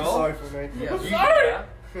like, I'm sorry for me. Yeah.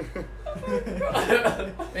 Sorry.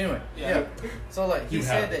 Anyway, Yeah. yeah. So like he You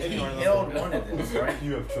said have- that he Anyone held one of them, right?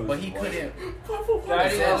 You have chosen But he one. couldn't.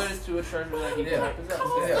 Guiding Yes. others to a treasure that he Yeah. cannot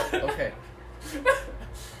possess. Yeah. Okay.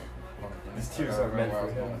 These tears are meant for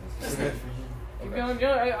him. Keep going,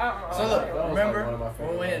 go. So look, That was remember like one of my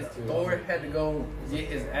favorite when ones, too. Thor had to go get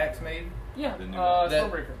his axe made? Yeah, The new- That-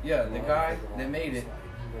 Stormbreaker. Yeah, the guy that made it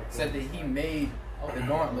said that he made the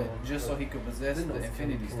gauntlet just so he could possess the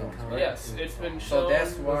Infinity Stones, right? Yes, it's been So shown.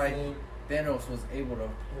 that's why Thanos was able to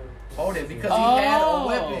hold it because he had a Oh.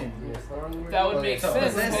 weapon. That would make So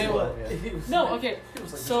sense. possess They it. will- No, okay.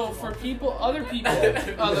 So for people, other people,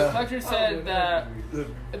 the collector said that.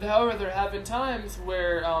 However, there have been times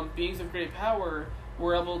where beings of great power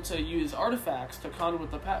were able to use artifacts to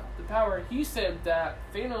conduit the power. He said that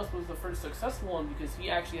Thanos was the first successful one because he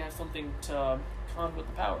actually has something to conduit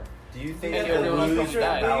the power. Do you think And he'll everyone else lose probably that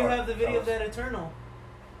died. Do you power? have the video of that Eternal?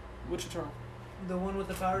 Which Eternal? The one with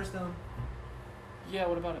the Power Stone Yeah,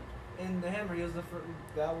 what about it? and the hammer. He was the first.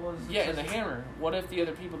 That was. Yeah, and the hammer. What if the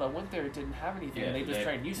other people that went there didn't have anything and they just Yeah,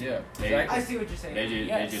 tried using Yeah. it? They, I see what you're saying.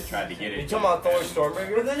 they just tried to get You it. talking about Thor But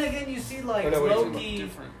Stormbreaker? then again, you see like Oh, no, what are you talking Loki.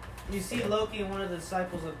 Different. You see Loki and one of the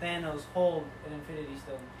disciples of Thanos hold an Infinity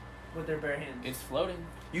Stone with their bare hands. It's floating.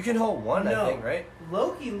 You can hold one, No. I think, right?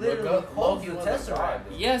 Loki literally Loki holds the was a Tesseract. god.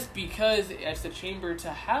 Yes, because it's the chamber to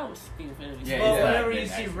house the Infinity Yeah, Stone. Well, exactly. whenever you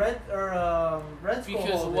see Red Skull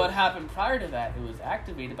Because hold what it, happened prior to that, it was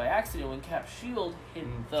activated by accident when Cap's shield hit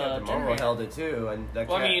the Captain Marvel generator. held it too, and the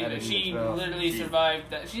Well, cat I had mean, it in she its mouth. literally She- survived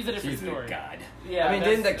that. She's a different She's story. a god. Yeah. I mean,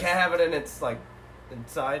 didn't the that's- cat have it in its like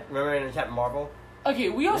inside? Remember in Captain Marvel? Okay,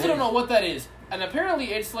 we also don't know what that is, and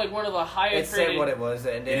apparently it's like one of the It highest said rated. what it was,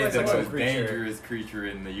 and It it is the was like most some creature. dangerous creature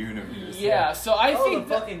in the universe. Yeah, so I oh, think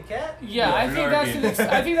the that, fucking cat. yeah, Yeah, I for think no that's an reason.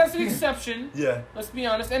 I think that's an exception. Yeah, Let's be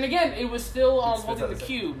honest. And again, it was still It spits holding out the the-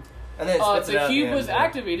 cube. and then it spits it The out at cube end, was yeah.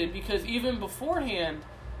 activated because even beforehand,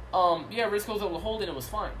 Red Skull was able to hold it. It was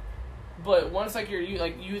fine, but once like you're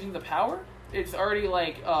using the power, it's already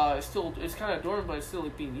like still it's kind of dormant, but it's still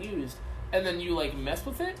like being used. And then you like mess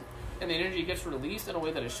with it, and the energy gets released in a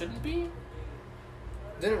way that it shouldn't be.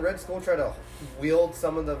 didn't Red Skull try to wield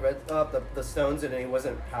some of the stones and he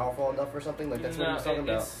wasn't powerful enough or something? Like that's what he was talking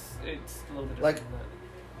about. It's a little bit different Like- than that.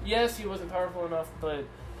 Yes, he wasn't powerful enough, but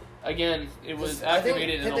again, it was I think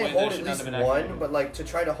activated in a they way hold that at should not least have been one, activated. but like to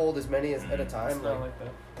try to hold as many as at a It's time. not Like, like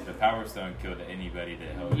that. The Power Stone killed anybody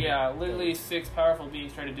that held it. Yeah, literally 6 powerful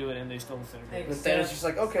beings tried to do it, and they still disintegrated. and Thanos just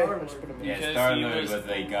like, okay, I'll just put him in. Yeah, Because Star-Lord he was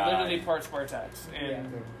a god. literally part Spartax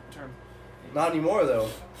in term. Not anymore though.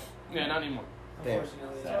 Yeah, not anymore. Damn.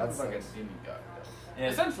 Unfortunately. That Sounds like a sucks. demigod. Yeah,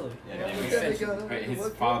 Essentially. Yeah, Yeah, they yeah, essentially- yeah, his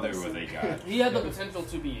look, father look. was a god. He had the potential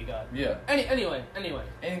to be a god. Yeah. Anyway.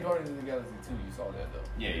 And Guardians of the Galaxy 2, you saw that though.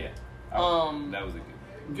 Yeah. That was a good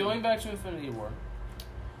movie. Going back to Infinity War.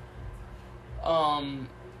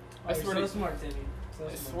 I You're swear so to smart, Timmy. So I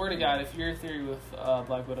smart. swear to God, if your theory with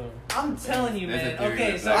Black Widow. I'm telling you, There's a man. theory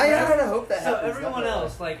Okay, with so I kind of hope that so happens. everyone not gonna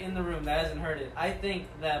else, like in the room that hasn't heard it, I think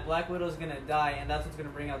that Black Widow's gonna die, and that's what's gonna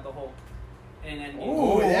bring out the Hulk. And then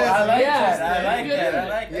Ooh, yeah, I like yes, that. I like good. that. I like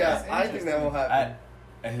lie. that. Yeah, That's I think that will happen.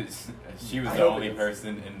 She was I the hope only it is.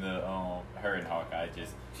 person in the her and Hawkeye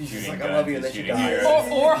just She's just shooting like, I guns love you, and and then she shooting dies.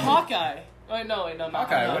 arrows. Or Hawkeye. Wait, no, not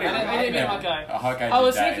Hawkeye, no, what do you I didn't mean Hawkeye. Hawkeye I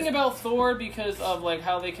was just dies. thinking about Thor because of like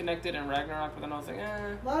how they connected in Ragnarok, but then I was like,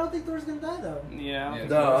 Well, I don't think Thor's gonna die though. yeah. Yeah.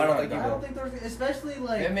 No, I don't think he I don't will. think Thor's gonna, especially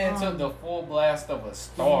like That man took the full blast of a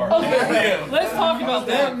star. Okay, let's talk about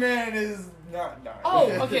That that. man is not dying.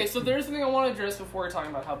 Oh, okay. So there's something I want to address before we're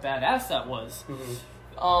talking about how badass that was.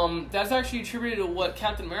 That's actually attributed to what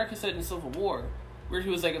Captain America said in Civil War, where he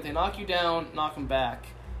was like, if they knock you down, knock them back.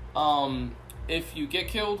 If you get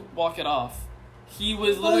killed, walk it off. He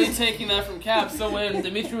was literally taking that from Cap. So when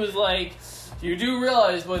Dimitri was like, you do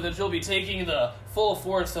realize, boy, that you'll be taking the full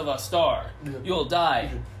force of a star. You'll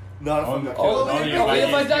die. Not if I'm not Oh, killed. only only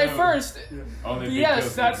if I die killed. first. Only if Yes, it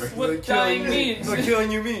kills that's people. what Like killing dying you- means. What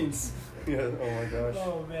killing you means. Yeah. Oh my gosh.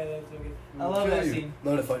 Oh man, that's so good. I We'll love kill that you. scene.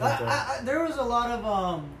 Not if I don't die. There was a lot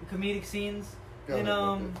of comedic scenes God, in I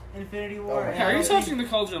love Infinity Oh War. my and Are I you don't think- touching the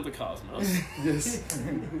cauldron of the cosmos? Yes.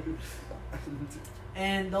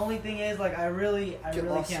 And the only thing is, like, I really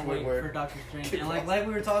lost, can't wait Squidward. for Doctor Strange. Get And lost. like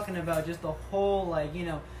we were talking about, just the whole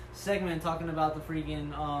segment talking about the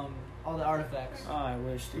freaking all the artifacts. Oh, I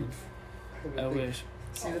wish, dude. I wish.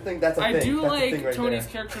 See the thing? That's a I thing. do That's the like thing right Tony's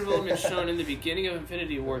there. character development shown in the beginning of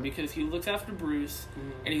Infinity War because he looks after Bruce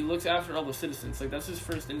and he looks after all the citizens. Like that's his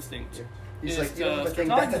first instinct. Yeah. He's is like, you know, to the thing.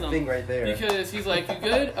 talk That's to a them. thing right there. Because he's like, you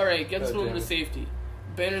good? All right, get this God woman damn to it. safety.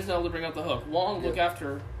 Banner's now to bring out the Hook. Wong, look Yeah.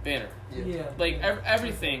 after Banner. Yeah. Like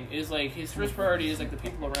everything is like his first priority is like the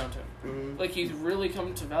people around him. Mhm. Like he's really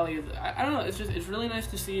come to value. I don't know. It's really nice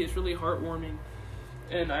to see. It's really heartwarming,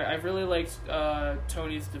 and I really liked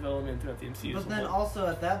Tony's development throughout the MCU. as But a then whole. also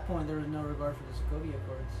at that point, there was no regard for the Sokovia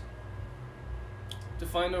Accords.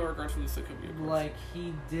 Define no regard for the Sokovia Accords. Like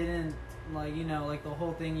he didn't, like the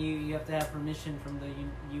whole thing. You have to have permission from the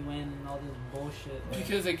UN and all this bullshit. Like,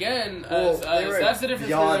 Because again, Well, they were that's the difference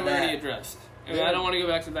beyond that we already that. addressed. And They I were- don't want to go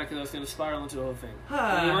back to that because that's going to spiral into the whole thing. We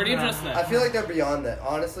already addressed that. I feel like they're beyond that.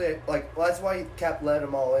 Honestly, like well, that's why Cap let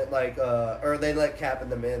them all in. Like, or they let Cap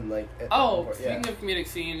and them in. Like. at the Oh, airport. speaking of comedic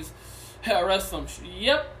scenes, arrest them.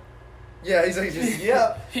 Yep. Yeah, he's like just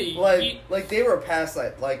yeah, Yeet. like they were past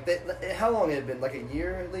like they, how long had it been, like a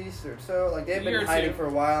year at least or so, like they've Year or been hiding two. for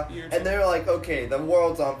a while, Year or two. and they're like, okay, the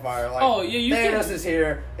world's on fire, like Oh, yeah, you Thanos can- is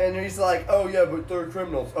here, and he's like, oh yeah, but they're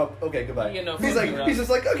criminals. Oh, okay, goodbye. Yeah, no, he's fuck like, you, Rob. he's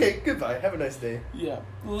just like, okay, goodbye, have a nice day. Yeah.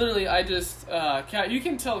 Literally, I just, Cap, you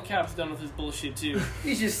can tell Cap's done with his bullshit too.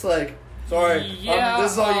 He's just like, sorry, Yeah,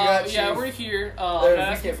 this is all you got, yeah, Chief. we're here. There's- I'm we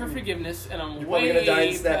asking can't- for forgiveness, and I'm You're way probably gonna die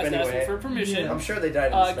in step past asking anyway. for permission. Yeah. I'm sure they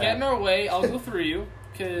died in the Get in our way. I'll go through you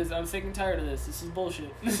because I'm sick and tired of this. This is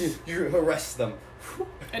bullshit. You arrest them.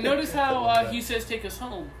 And notice how he says, "Take us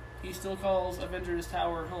home." He still calls Avengers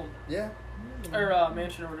Tower home Yeah. or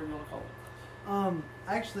mansion or whatever you want to call it.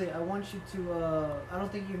 Actually, I want you to. I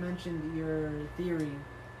don't think you mentioned your theory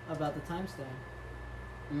about the time stone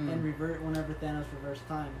and revert whenever Thanos reversed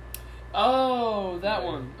time. Oh, that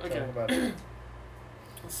one. Talk Okay. about it.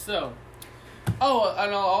 So, and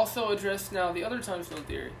I'll also address now the other time stone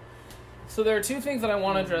theory. So there are two things that I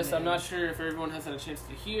want to address. I'm not sure if everyone has had a chance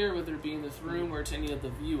to hear, whether it be in this room or to any of the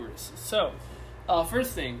viewers. So,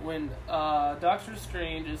 first thing, when Doctor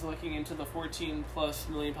Strange is looking into the 14 plus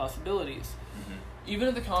million possibilities, even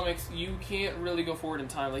in the comics, you can't really go forward in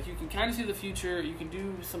time. Like, you can kind of see the future, you can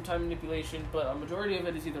do some time manipulation, but a majority of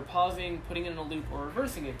it is either pausing, putting it in a loop, or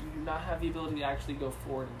reversing it. You do not have the ability to actually go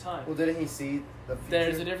forward in time. Well, didn't he see the future?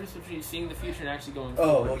 There's a difference between seeing the future and actually going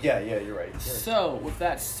Oh, forward. well, yeah, you're right. So, with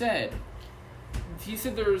that said, he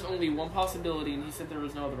said there was only one possibility, and he said there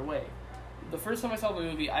was no other way. the first time I saw the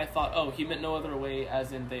movie, I thought, oh, he meant no other way,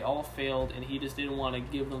 as in they all failed, and he just didn't want to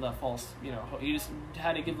give them that false, he just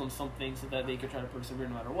had to give them something so that they could try to persevere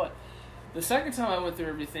no matter what. The second time I went through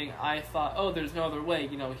everything, I thought, oh, there's no other way.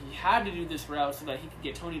 He had to do this route so that he could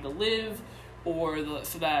get Tony to live, or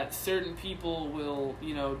so that certain people will,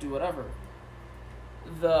 do whatever.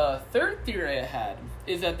 The third theory I had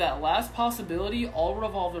is that last possibility all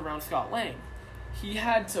revolved around Scott Lang. He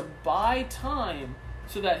had to buy time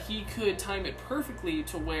so that he could time it perfectly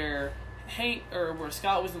to where where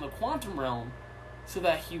Scott was in the quantum realm, so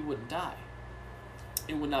that he wouldn't die.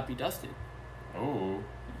 It would not be dusted. Oh.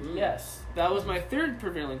 Yes, that was my third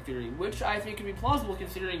prevailing theory, which I think could be plausible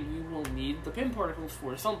considering you will need the pin particles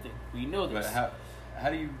for something. We know this. But how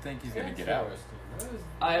do you think he's gonna get out?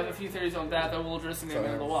 I have a few theories on that we'll address in the end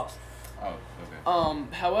of the Wasp. Oh,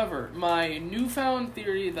 okay. However, my newfound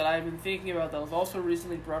theory that I've been thinking about that was also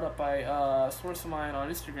recently brought up by a source of mine on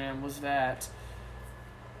Instagram was that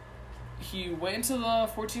he went into the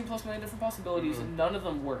 14 plus million different possibilities and none of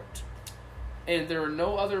them worked. And there were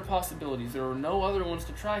no other possibilities. There were no other ones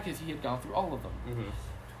to try because he had gone through all of them. Mm-hmm.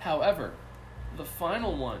 However, the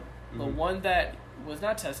final one, the one that was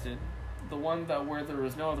not tested, the one that where there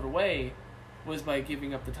was no other way, was by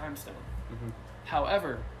giving up the time stone. Mm-hmm.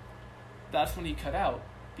 However, that's when he cut out,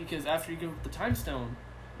 because after you give up the time stone,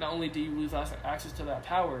 not only do you lose access to that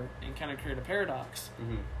power and kind of create a paradox,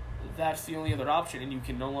 that's the only other option, and you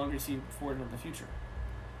can no longer see forward into the future.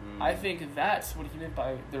 I think that's what he meant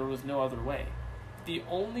by there was no other way. The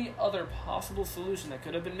only other possible solution that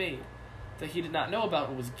could have been made that he did not know about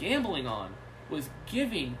and was gambling on was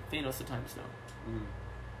giving Thanos the time stone.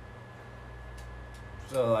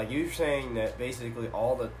 So, like, you're saying that basically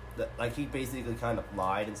he basically kind of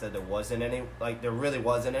lied and said there really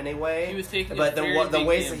wasn't any way. He was taking but the ways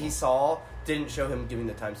gamble. that he saw didn't show him giving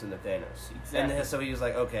the time stone to Thanos. Exactly. And then, so he was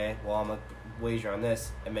like, okay, well, I'm going to wager on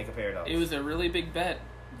this and make a paradox. It was a really big bet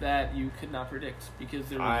that you could not predict, because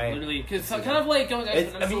there was kind of like going.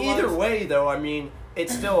 Either way, though,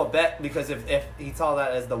 it's still a bet, because if he saw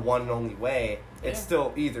that as the one and only way, it's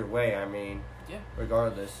still either way.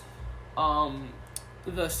 Regardless.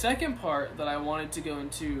 The second part that I wanted to go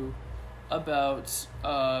into about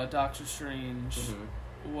Doctor Strange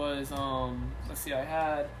was let's see, I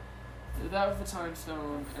had that with the time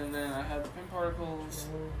stone, and then I had the pin particles.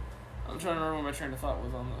 I'm trying to remember what my train of thought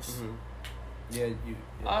was on this.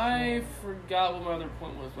 I forgot what my other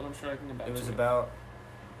point was, but I'm sure I can get back to it. It was about...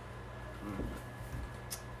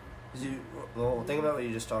 think about what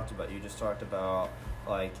you just talked about. You just talked about,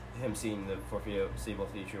 like, him seeing the foreseeable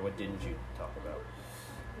future. What didn't you talk about?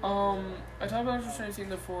 I talked about Doctor Strange seeing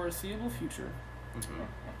the foreseeable future.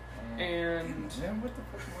 And...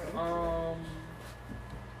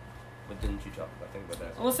 What didn't you talk about? Think about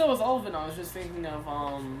that. Unless that was all of it, I was just thinking of,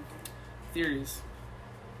 theories.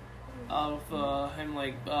 Of him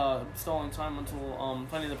stalling time until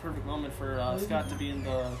finding the perfect moment for Scott to be in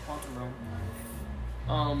the quantum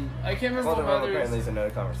realm. I can't remember what Realm apparently is another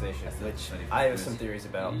conversation, which I have some theories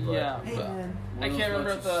about. But yeah, but I can't remember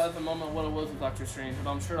at the moment what it was with Doctor Strange, but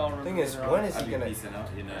I'm sure I'll remember. Thing is, when is he gonna?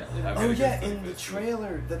 In the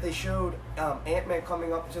trailer that they showed, Ant-Man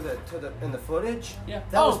coming up in the footage. Yeah,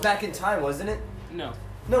 that was back in time, wasn't it? No.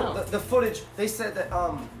 The footage. They said that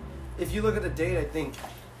if you look at the date, I think.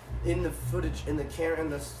 In the footage, in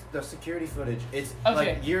the security footage, it's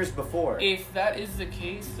like years before. If that is the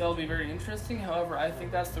case, that'll be very interesting. However, I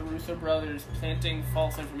think that's the Russo brothers planting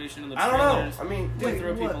false information in the trailers. I don't know. To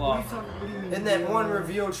throw people off. In that one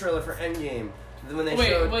reveal trailer for Endgame, when they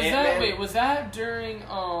showed Ant-Man, was that during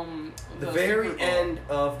the very end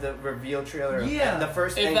of the reveal trailer? Yeah. The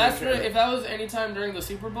first. If that was any time during the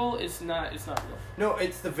Super Bowl, it's not real. No,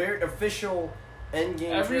 it's the very official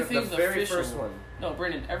Endgame. Everything's the very official. first one. No,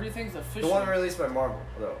 Brandon, everything's official. The one released by Marvel,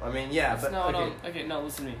 though. No,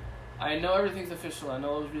 listen to me. I know everything's official. I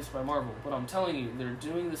know it was released by Marvel, but I'm telling you, they're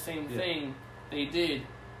doing the same thing they did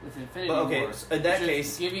with Infinity War. So in that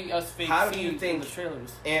case, giving us fake how do you scenes think in the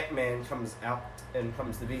trailers. Ant-Man comes out and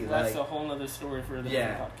comes to be? That's a whole other story for a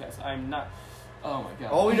different podcast. I'm not. Oh my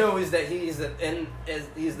god. All we know is that he's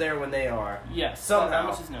there when they are. Yes.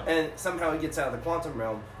 Somehow, and somehow he gets out of the quantum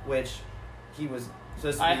realm, which he was.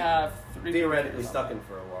 I have theoretically stuck in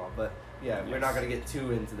for a while, but we're not going to get too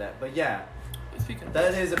into that. But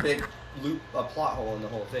that is a big a plot hole in the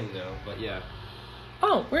whole thing, though. But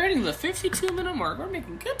oh, we're hitting the 52-minute mark. We're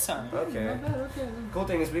making good time. Okay. Cool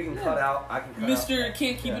thing is we can cut out. I can cut Mr. out.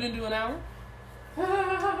 Can't keep it into an hour.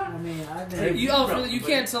 I've been. You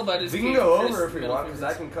can't tell by this. We can go over if we want, because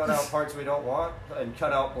I can cut out parts we don't want and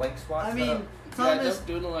cut out blank spots. Thomas,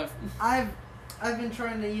 do it in life. I've been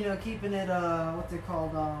trying to, keeping it, what's it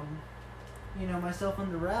called, myself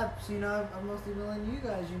under wraps. I'm mostly letting you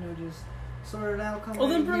guys, just sort it out. Come Well,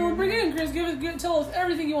 then right bring here. it in, Chris. Tell us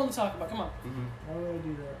everything you want to talk about. Come on. Why would I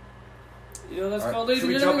do that? That's Alright, called, ladies should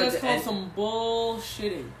and we gentlemen, jump that's into called some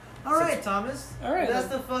bullshitting. All right, Thomas. All right, That's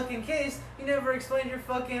then. the fucking case. You never explained your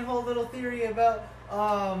fucking whole little theory about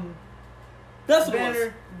That's what it was.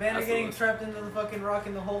 Banner That's what it getting was. trapped into the fucking rock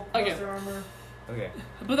in the Hulk Okay. monster armor. Okay.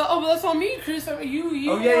 But that's on me, Chris. I mean,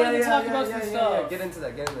 you Oh wanted to talk about some stuff. Get into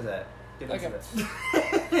that. Okay.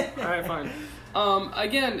 that. All right, fine.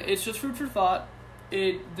 Again, it's just food for thought.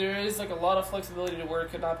 There is like a lot of flexibility to where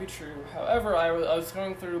it could not be true. However, I was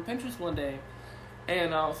going through Pinterest one day,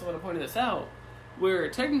 and someone pointed this out, where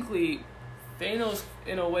technically Thanos,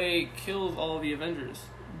 in a way, kills all of the Avengers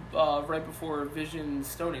right before Vision's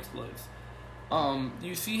stone explodes.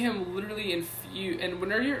 You see him literally infuse, and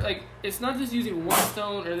whenever you're like, it's not just using one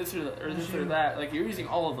stone or this or that. Like you're using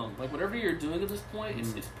all of them. Like whatever you're doing at this point,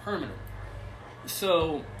 it's permanent.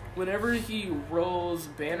 So whenever he rolls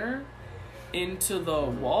Banner into the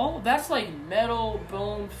wall, that's like metal,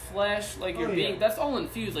 bone, flesh. Like you're being, that's all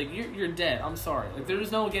infused. Like you're dead. I'm sorry. Like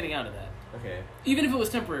there's no getting out of that. Okay. Even if it was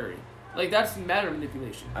temporary. Like that's matter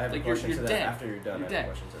manipulation. I have like a question you're to that dead. after you're done. You're I have dead. a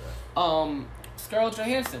question to that. Scarlett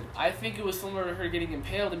Johansson. I think it was similar to her getting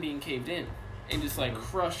impaled and being caved in, and just like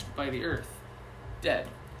crushed by the earth, dead.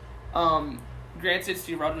 Granted,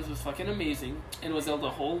 Steve Rogers was fucking amazing and was able to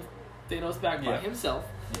hold Thanos back by himself.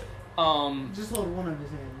 Just hold one of his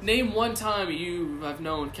hands. Name one time you have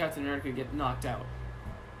known Captain America get knocked out.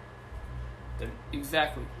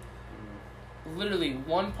 Exactly. Literally,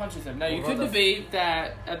 one punches him. Now, you could debate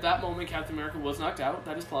that at that moment Captain America was knocked out.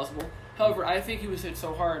 That is plausible. However, I think he was hit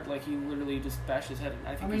so hard, like he literally just bashed his head in.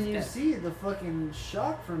 I think he's you dead. see the fucking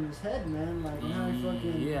shock from his head, man. Like, how he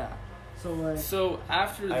fucking... Yeah. So, like... So,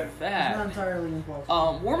 after It's not that, entirely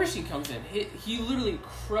impossible. War Machine comes in. He literally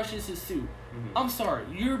crushes his suit. I'm sorry.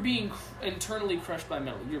 You're being internally crushed by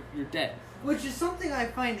metal. You're dead. Which is something I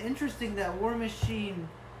find interesting that War Machine,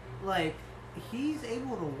 like, he's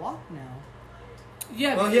able to walk now.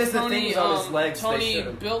 Yeah, Well, he because has the things on his legs they Tony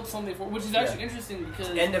should've- built something for, which is actually interesting because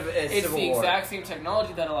End of it's Civil the War. exact same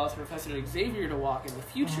technology that allows Professor Xavier to walk in the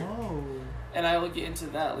future, Oh. and I will get into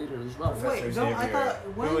that later as well. Professor Wait, no, I Xavier, thought,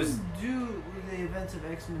 who when was- do the events of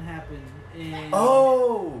X-Men happen? In,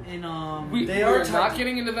 Oh! In, They We're are not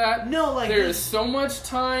getting into that. No, like... There is this- so much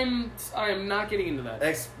time. I am not getting into that.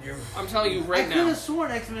 I'm telling you I right could now. have sworn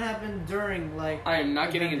X-Men happened during, like... I am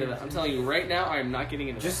not getting into that. Avengers. I'm telling you right now. I am not getting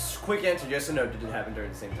into Just quick answer, yes or no, did it happen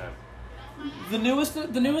during the same time?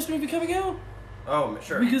 that. The newest movie coming out, Oh,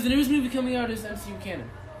 sure. because the newest movie coming out is MCU canon.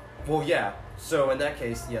 Well, yeah. So in that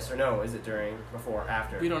case, yes or no, is it during, before,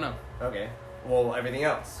 after? We don't know. Okay. Well, everything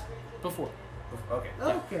else. Before. Okay.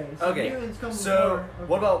 Okay, so Okay. mutants come So, before. Okay.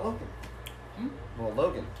 what about Logan? Hmm? Well,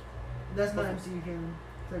 Logan. That's not MCU canon,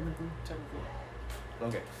 technically. Technically.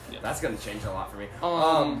 Okay. Yeah. That's gonna change a lot for me.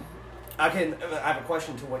 I have a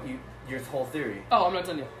question to your whole theory. Oh, I'm not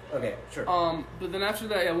done yet. Okay, sure. But then after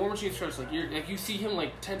that, yeah, War Machine starts you see him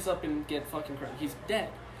like tense up and get fucking crazy. He's dead.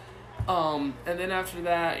 And then after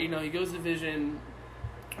that, he goes to Vision.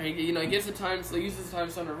 He gets the time, so he uses the time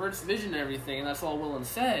stone to reverse Vision and everything, and that's all well and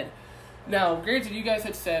said. Now, granted, you guys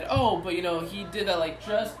had said, oh, but he did that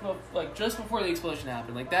just before the explosion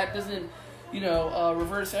happened. Like that doesn't,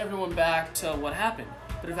 reverse everyone back to what happened.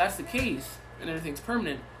 But if that's the case and everything's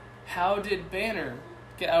permanent, how did Banner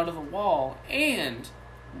get out of the wall? And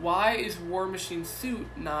why is War Machine's suit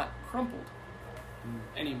not crumpled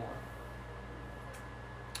anymore?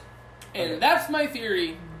 And Okay. that's my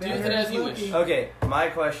theory. Do with it Banner as is you Loki. wish. Okay, my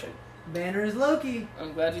question. Banner is Loki.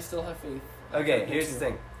 I'm glad you still have faith. Okay, here's the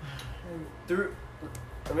thing.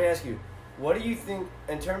 Let me ask you, what do you think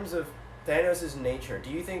in terms of Thanos' nature? Do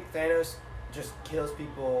you think Thanos just kills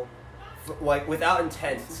people without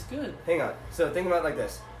intent? This is good. Hang on. So think about it like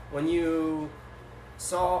this: when he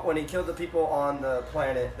killed the people on the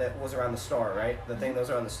planet that was around the star, right? The thing that was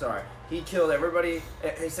around the star. He killed everybody.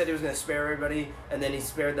 He said he was going to spare everybody, and then he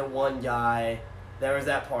spared the one guy. There was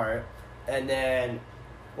that part, and then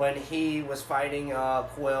when he was fighting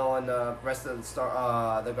Quill and the rest of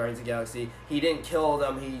the Guardians of the Galaxy, he didn't kill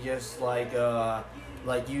them. He just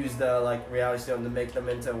used the reality stone to make them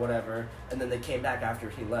into whatever, and then they came back after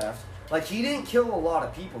he left. Like, he didn't kill a lot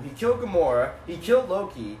of people. He killed Gamora. He killed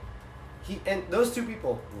Loki. And those two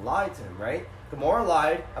people lied to him, right? Gamora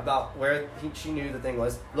lied about where she knew the thing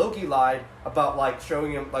was. Loki lied about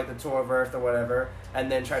showing him the tour of Earth or whatever, and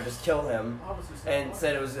then tried to kill him and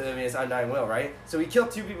said it was his undying will, right? So he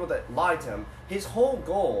killed two people that lied to him. His whole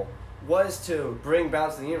goal was to bring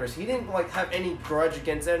balance to the universe. He didn't like have any grudge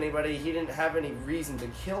against anybody. He didn't have any reason to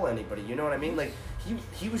kill anybody. You know what I mean? Like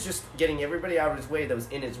he was just getting everybody out of his way that was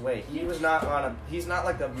in his way. He's not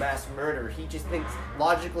like a mass murderer. He just thinks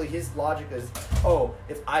logically. His logic is, oh,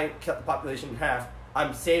 if I cut the population in half,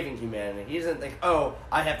 I'm saving humanity. He doesn't think, oh,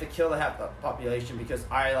 I have to kill the half the population because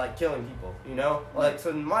I like killing people. You know, like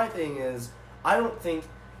so. My thing is, I don't think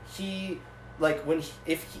he like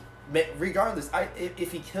regardless,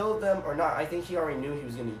 if he killed them or not, I think he already knew he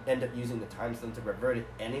was going to end up using the time stone to revert it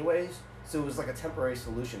anyways. So it was like a temporary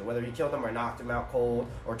solution. Whether he killed them or knocked them out cold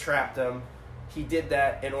or trapped them, he did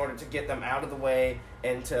that in order to get them out of the way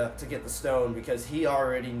and to get the stone because he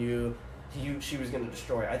already knew she was going to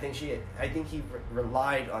destroy it. I think he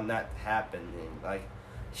relied on that happening. Like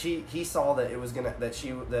he saw that it was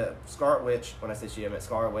the Scarlet Witch. When I say she, I meant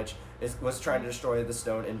Scarlet Witch was trying to destroy the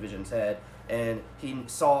stone in Vision's head. And he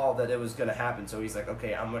saw that it was going to happen, so he's like,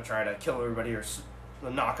 okay, I'm going to try to kill everybody or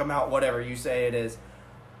knock them out, whatever you say it is.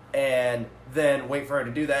 And then wait for her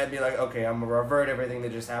to do that and be like, okay, I'm going to revert everything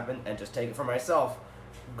that just happened and just take it for myself.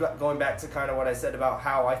 Going back to kind of what I said about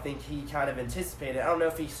how I think he kind of anticipated. I don't know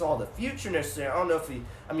if he saw the future necessarily. I don't know if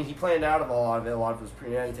he planned out a lot of it. A lot of it was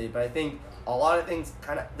premeditated. But I think a lot of things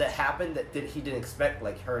kind of that happened that he didn't expect,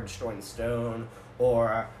 like her destroying the stone,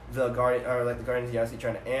 or the Guardians of the Galaxy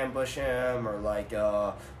trying to ambush him, or like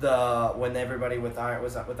when everybody was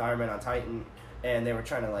with Iron Man on Titan and they were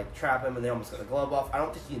trying to like trap him and they almost got the glove off. I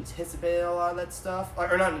don't think he anticipated a lot of that stuff,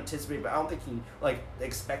 or not anticipated, but I don't think he like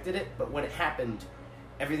expected it. But when it happened,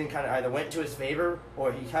 everything kind of either went to his favor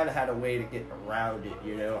or he kind of had a way to get around it,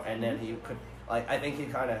 you know. And then he could I think he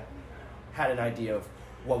kind of had an idea of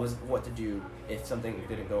what to do if something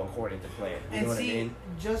didn't go according to plan. You know what I mean?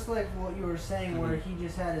 Just like what you were saying, where he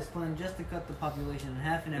just had his plan just to cut the population in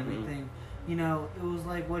half and everything. You know, it was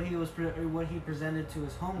like what he presented to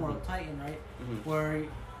his homeworld Titan, right? Where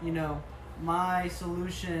my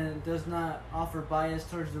solution does not offer bias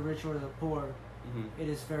towards the rich or the poor. It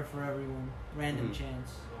is fair for everyone. Random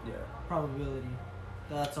chance. Yeah. Probability.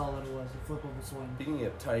 That's all it was. A flip of a swing. Speaking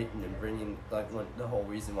of Titan and bringing the whole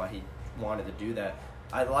reason why he wanted to do that,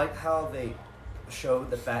 I like how they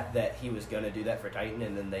showed the fact that he was going to do that for Titan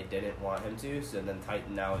and then they didn't want him to, so then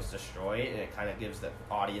Titan now is destroyed, and it kind of gives the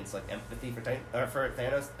audience like empathy for Titan, or for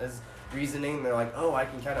Thanos' reasoning. They're like, oh, I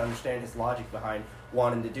can kind of understand his logic behind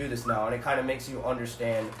wanting to do this now, and it kind of makes you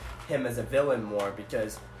understand him as a villain more,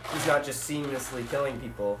 because he's not just seamlessly killing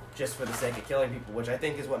people just for the sake of killing people, which I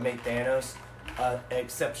think is what made Thanos an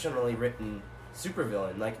exceptionally written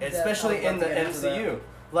supervillain, like especially in the MCU.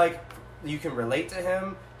 Like, you can relate to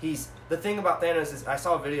him. The thing about Thanos is, I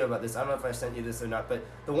saw a video about this. I don't know if I sent you this or not, but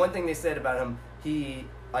the one thing they said about him, he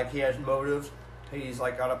has motives. He's he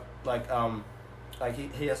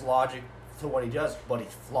has logic to what he does, but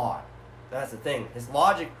he's flawed. That's the thing. His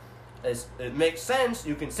logic it makes sense.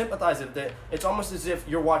 You can sympathize with it. It's almost as if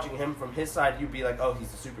you're watching him from his side. You'd be like, oh,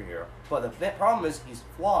 he's a superhero. But the problem is he's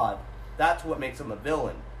flawed. That's what makes him a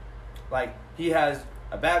villain. Like, he has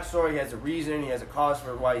a backstory, he has a reason, he has a cause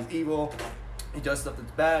for why he's evil. He does stuff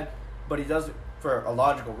that's bad, but he does it for a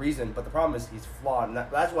logical reason. But the problem is he's flawed, and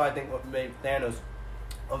that's why I think what made Thanos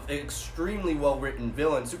an extremely well-written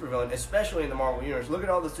supervillain, especially in the Marvel Universe. Look at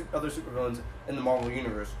all the other supervillains in the Marvel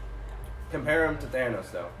Universe. Compare him to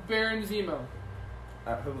Thanos, though. Baron Zemo.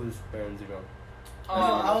 Who is Baron Zemo?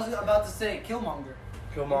 I was about to say Killmonger.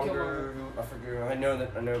 Killmonger. I forget. I know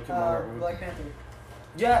Killmonger. Black Panther.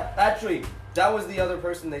 Yeah, actually, that was the other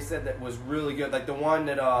person they said that was really good. Like the one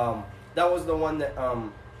that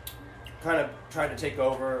kind of tried to take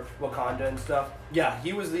over Wakanda and stuff. Yeah,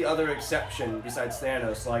 he was the other exception besides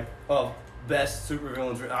Thanos. Like, best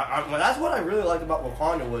supervillains. Well, that's what I really liked about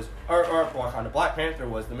Wakanda Black Panther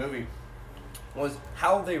was the movie. Was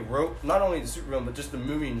how they wrote not only the supervillain but just the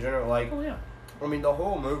movie in general. Like, oh yeah. I mean, the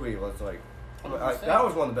whole movie was like. That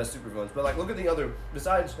was one of the best supervillains. But like, look at the other.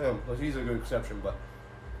 Besides him, he's a good exception. But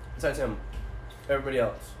besides him, everybody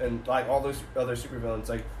else, and like all those other supervillains,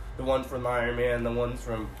 like the ones from Iron Man, the ones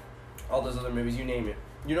from all those other movies, you name it.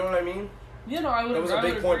 You know what I mean? Yeah, no, I would. It was a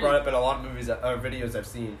big point brought up in a lot of movies or videos I've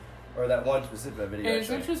seen, or that one specific video. And it's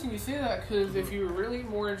interesting you say that because if you're really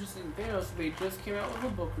more interested in Thanos, they just came out with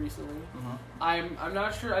a book recently. I'm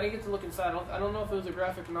not sure. I didn't get to look inside. I don't know if it was a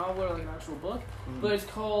graphic novel or like an actual book, but it's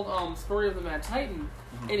called Story of the Mad Titan,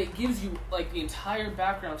 and it gives you like the entire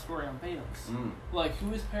background story on Thanos, like who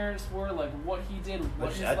his parents were, like what he did,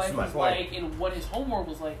 what his life was like, and what his homeworld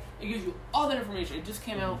was like. It gives you all that information. It just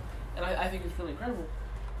came out, and I think it's really incredible.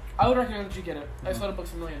 I would recommend that you get it. I saw the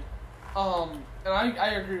book's $1 million. And I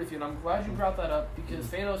agree with you, and I'm glad you brought that up because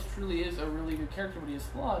Thanos truly is a really good character, but he is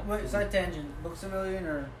flawed. Wait, side tangent. Books a Million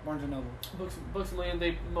or Barnes and Noble? Books a Million,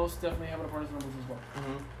 they most definitely have it at Barnes and Nobles as well.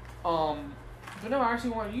 Mm-hmm. But no, I actually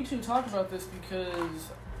want you to talk about this because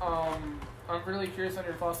I'm really curious on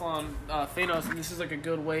your thoughts on Thanos, and this is like a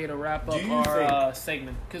good way to wrap up our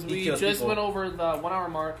segment because we just went over the 1 hour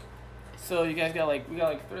mark. So you guys got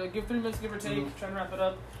give 3 minutes, give or take, try and wrap it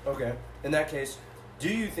up. Okay. In that case, do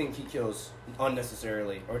you think he kills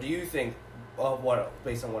unnecessarily, or do you think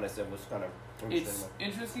based on what I said was kind of It's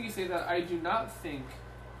interesting you say that. I do not think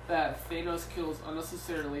that Thanos kills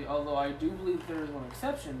unnecessarily, although I do believe there is one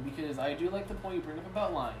exception because I do like the point you bring up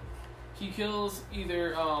about lying. He kills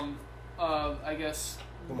either, I guess,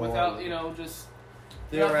 without just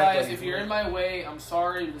not bias. If you're in my way, I'm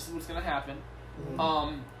sorry. This is what's gonna happen.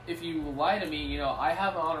 Mm-hmm. If you lie to me, I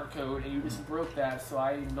have an honor code, and you just broke that, so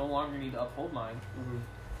I no longer need to uphold mine.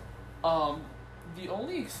 Mm-hmm. The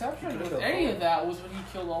only exception with any of that was when he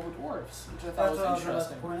killed all the dwarves, which I thought was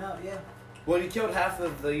interesting. Point out, yeah. Well, he killed half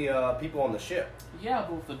of the people on the ship. Yeah,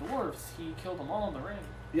 but with the dwarves, he killed them all in the ring.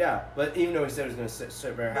 Yeah, but even though he said he was going to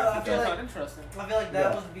sit there half I the feel That's like- not interesting. I feel like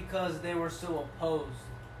that was because they were so opposed.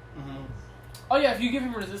 Mm-hmm. Oh yeah, if you give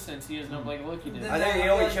him resistance, he has no like Loki did. Then- I think he I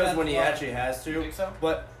only feel like kills that's when he why. actually has You to. think so?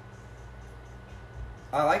 But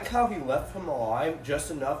I like how he left him alive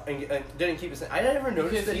just enough and didn't keep his. I never noticed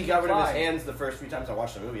Because that he he got rid of his lied. hands the first 3 times I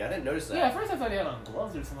watched the movie. I didn't notice that. Yeah, at first I thought he had on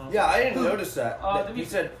gloves or something. Yeah, I didn't notice that. Did he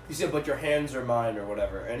said, but your hands are mine or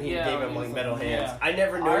whatever, and he Yeah, gave him he like was metal like- hands. yeah. I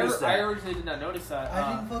never noticed I that. originally did not notice that.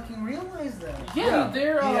 I didn't fucking realize that. Yeah, Yeah,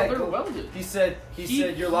 they're he had they're gold- welded. He said, He-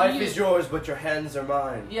 your life he- is yours, but your hands are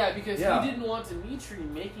mine. Yeah, because Yeah. he didn't want Dimitri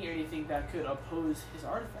making anything that could oppose his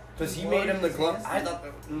artifact. Because he He made him the wore glove. his I hands? thought.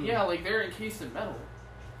 Yeah, like they're encased in metal.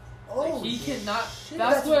 Oh, Like he cannot. shit.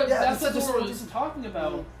 That's what yeah, Thor just- was talking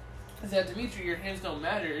about. Is that Dimitri, your hands don't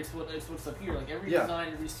matter. It's what's up here. Like every Yeah.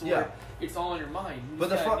 design, every sword, Yeah. it's all in your mind. You But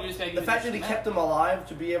the just gotta- you just gotta give it fact the that he shit kept back. him alive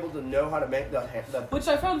to be able to know how to make that Which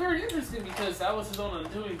I found very interesting because that was his own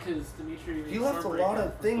undoing. Because Dimitri he left a lot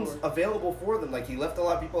of things available for them. Like he left a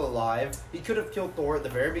lot of people alive. He could have killed Thor at the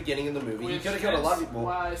very beginning of the movie. He could have killed a lot of people.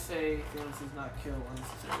 Why I say Thanos does not kill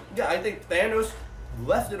unnecessarily. Yeah, I think Thanos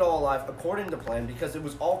left it all alive according to plan because it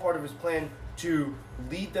was all part of his plan to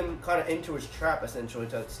lead them kind of into his trap, essentially,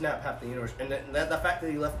 to snap half the universe. And the fact that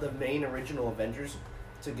he left the main original Avengers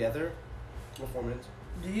together. 4 minutes.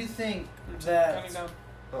 Do you think Counting that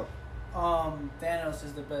down. Thanos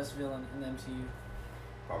is the best villain in the MCU?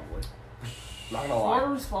 Probably. Not gonna For lie.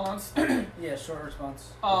 response, Yeah, short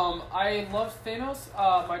response. I love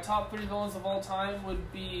Thanos. My top 3 villains of all time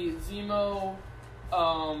would be Zemo,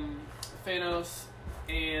 Thanos,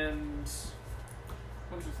 and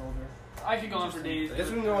Winter Soldier. I could go on for days. I guess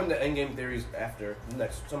we can go into endgame theories after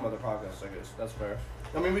some other podcast. I guess that's fair.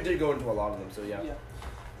 I mean, we did go into a lot of them, so yeah. Yeah.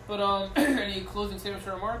 But any closing statements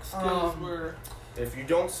or remarks? Because we're. If you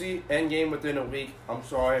don't see endgame within a week, I'm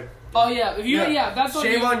sorry. Oh yeah, if you that's on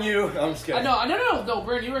Shame you. on you. I'm just kidding. No,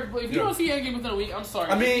 Brandon, if you Yeah. don't see Endgame within a week, I'm sorry.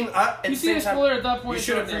 I mean, at you the see same a time, spoiler at that point. you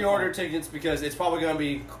should have it's your pre-ordered fault. tickets because it's probably going to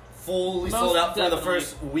be fully Most sold out for the definitely.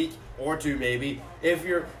 first week or 2, maybe. If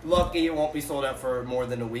you're lucky, it won't be sold out for more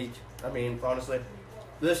than a week. I mean, honestly,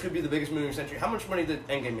 this could be the biggest movie of the century. How much money did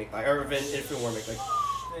Endgame make? Or Infinity War make? Like,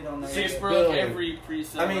 They don't know. It 6 yet. broke billion. every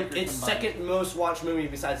pre-sale. I mean, record it's combined. second most watched movie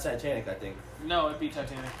besides Titanic, I think. No, it'd be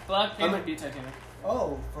Titanic. Black Panther beat Titanic.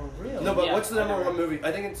 Oh, for real? No, but Yeah, what's the number I know. one movie?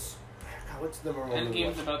 I think it's. God, what's the number one movie?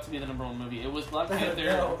 Endgame's about to be the number 1 movie. It was Black Panther,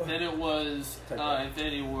 No. then it was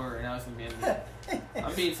Infinity War, and now it's gonna be Endgame.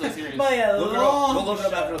 I'm being so serious. By a Look it up. long We'll look it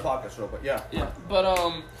up shot. after the podcast, real quick. Yeah. Yeah,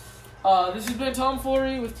 but this has been Tom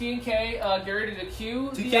Flory with T&K. Get ready to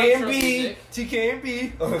cue the outro music.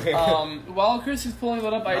 TKMB. Okay. While Chris is pulling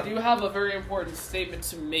that up, I do have a very important statement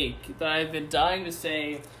to make that I've been dying to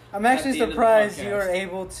say. I'm At actually the end of the surprised you podcast. are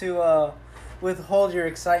able to withhold your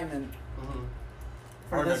excitement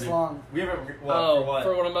for Or no, this dude. long. We haven't. For what?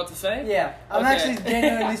 what I'm about to say? Yeah, I'm Okay. actually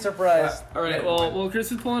genuinely surprised. All right. Yeah. Well,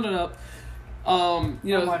 Chris is pulling it up. Oh, my friend,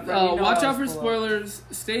 you know Watch I out for was pull up. spoilers.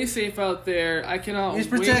 Stay safe out there. I cannot Use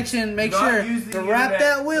wait. protection. Make Do not sure use the to wrap internet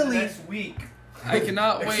that for the willy. next week. I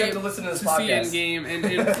cannot Except wait to listen to this see podcast. Endgame.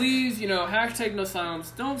 And please, hashtag no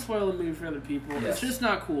silence. Don't spoil the movie for other people. Yes. It's just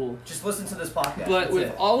not cool. Just listen to this podcast. But That's with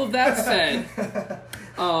it. all of that said,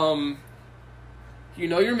 you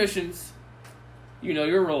know your missions. You know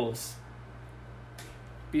your roles.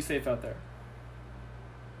 Be safe out there.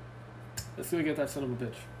 Let's go get that son of a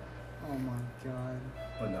bitch. Oh my god.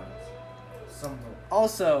 Bananas. Some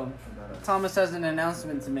Also, bananas. Thomas has an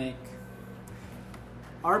announcement to make.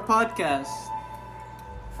 Our podcast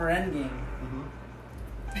for Endgame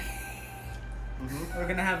we're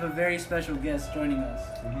gonna have a very special guest joining us.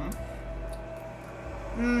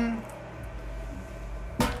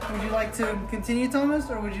 Would you like to continue, Thomas,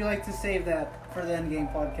 or would you like to save that for the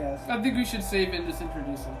Endgame podcast? I think we should save it and just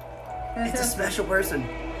introduce him. It's a special person.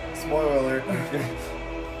 Spoiler alert.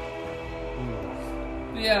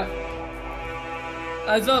 Yeah.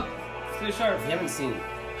 Eyes up. Stay sharp. If you haven't seen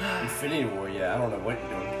Infinity War yet, I don't know what you're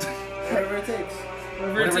doing. Whatever it takes.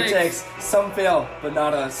 Whatever it takes. Some fail, but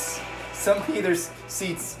not us. Some pee their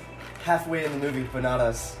seats halfway in the movie, but not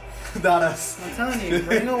us. Not us. I'm telling you,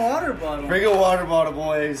 bring a water bottle. Bring a water bottle,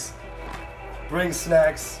 boys. Bring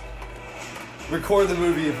snacks. Record the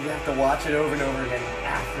movie if you have to watch it over and over again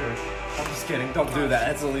after. I'm just kidding. Don't do that.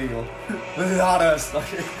 That's illegal. Not us.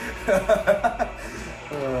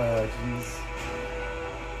 Oh, jeez.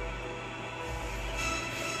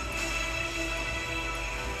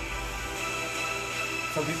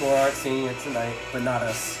 Some people aren't seeing it tonight, but not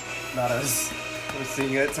us. Not us. We're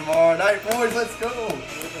seeing it tomorrow night, boys. Let's go.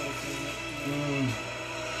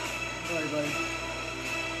 Sorry, buddy.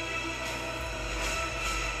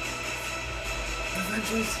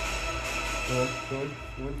 Avengers. Go on.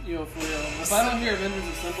 Yo, for real. If I don't hear Avengers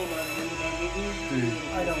Assemble by the end of that movie, Dude.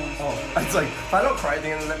 I don't want to. Oh, it's like, if I don't cry at the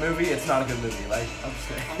end of that movie, it's not a good movie. Like, I'm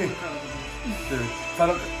just I'm kidding. gonna cry. Dude, if I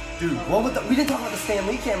don't, dude, what with the, we didn't talk about the Stan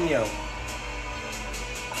Lee cameo.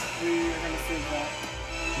 We're gonna save that.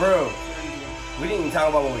 Bro, for Endgame. we didn't even talk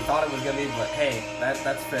about what we thought it was gonna be, but hey, that's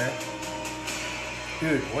fair.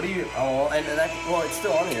 Dude, what do you, oh, and that, well, it's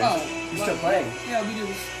still on here. Oh, You're still playing. Yeah, we do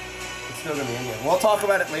this. It's still gonna be in here. We'll talk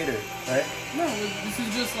about it later, right? No, this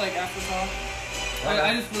is just like after talk.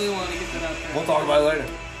 I just really want to get that out there. We'll talk about it later.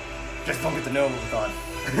 Just don't get to know what we thought.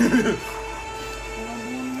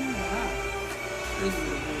 This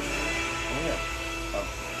is a Oh, yeah. Oh.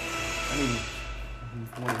 I mean,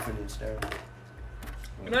 one infinite stare.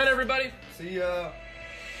 Good night, everybody. See ya.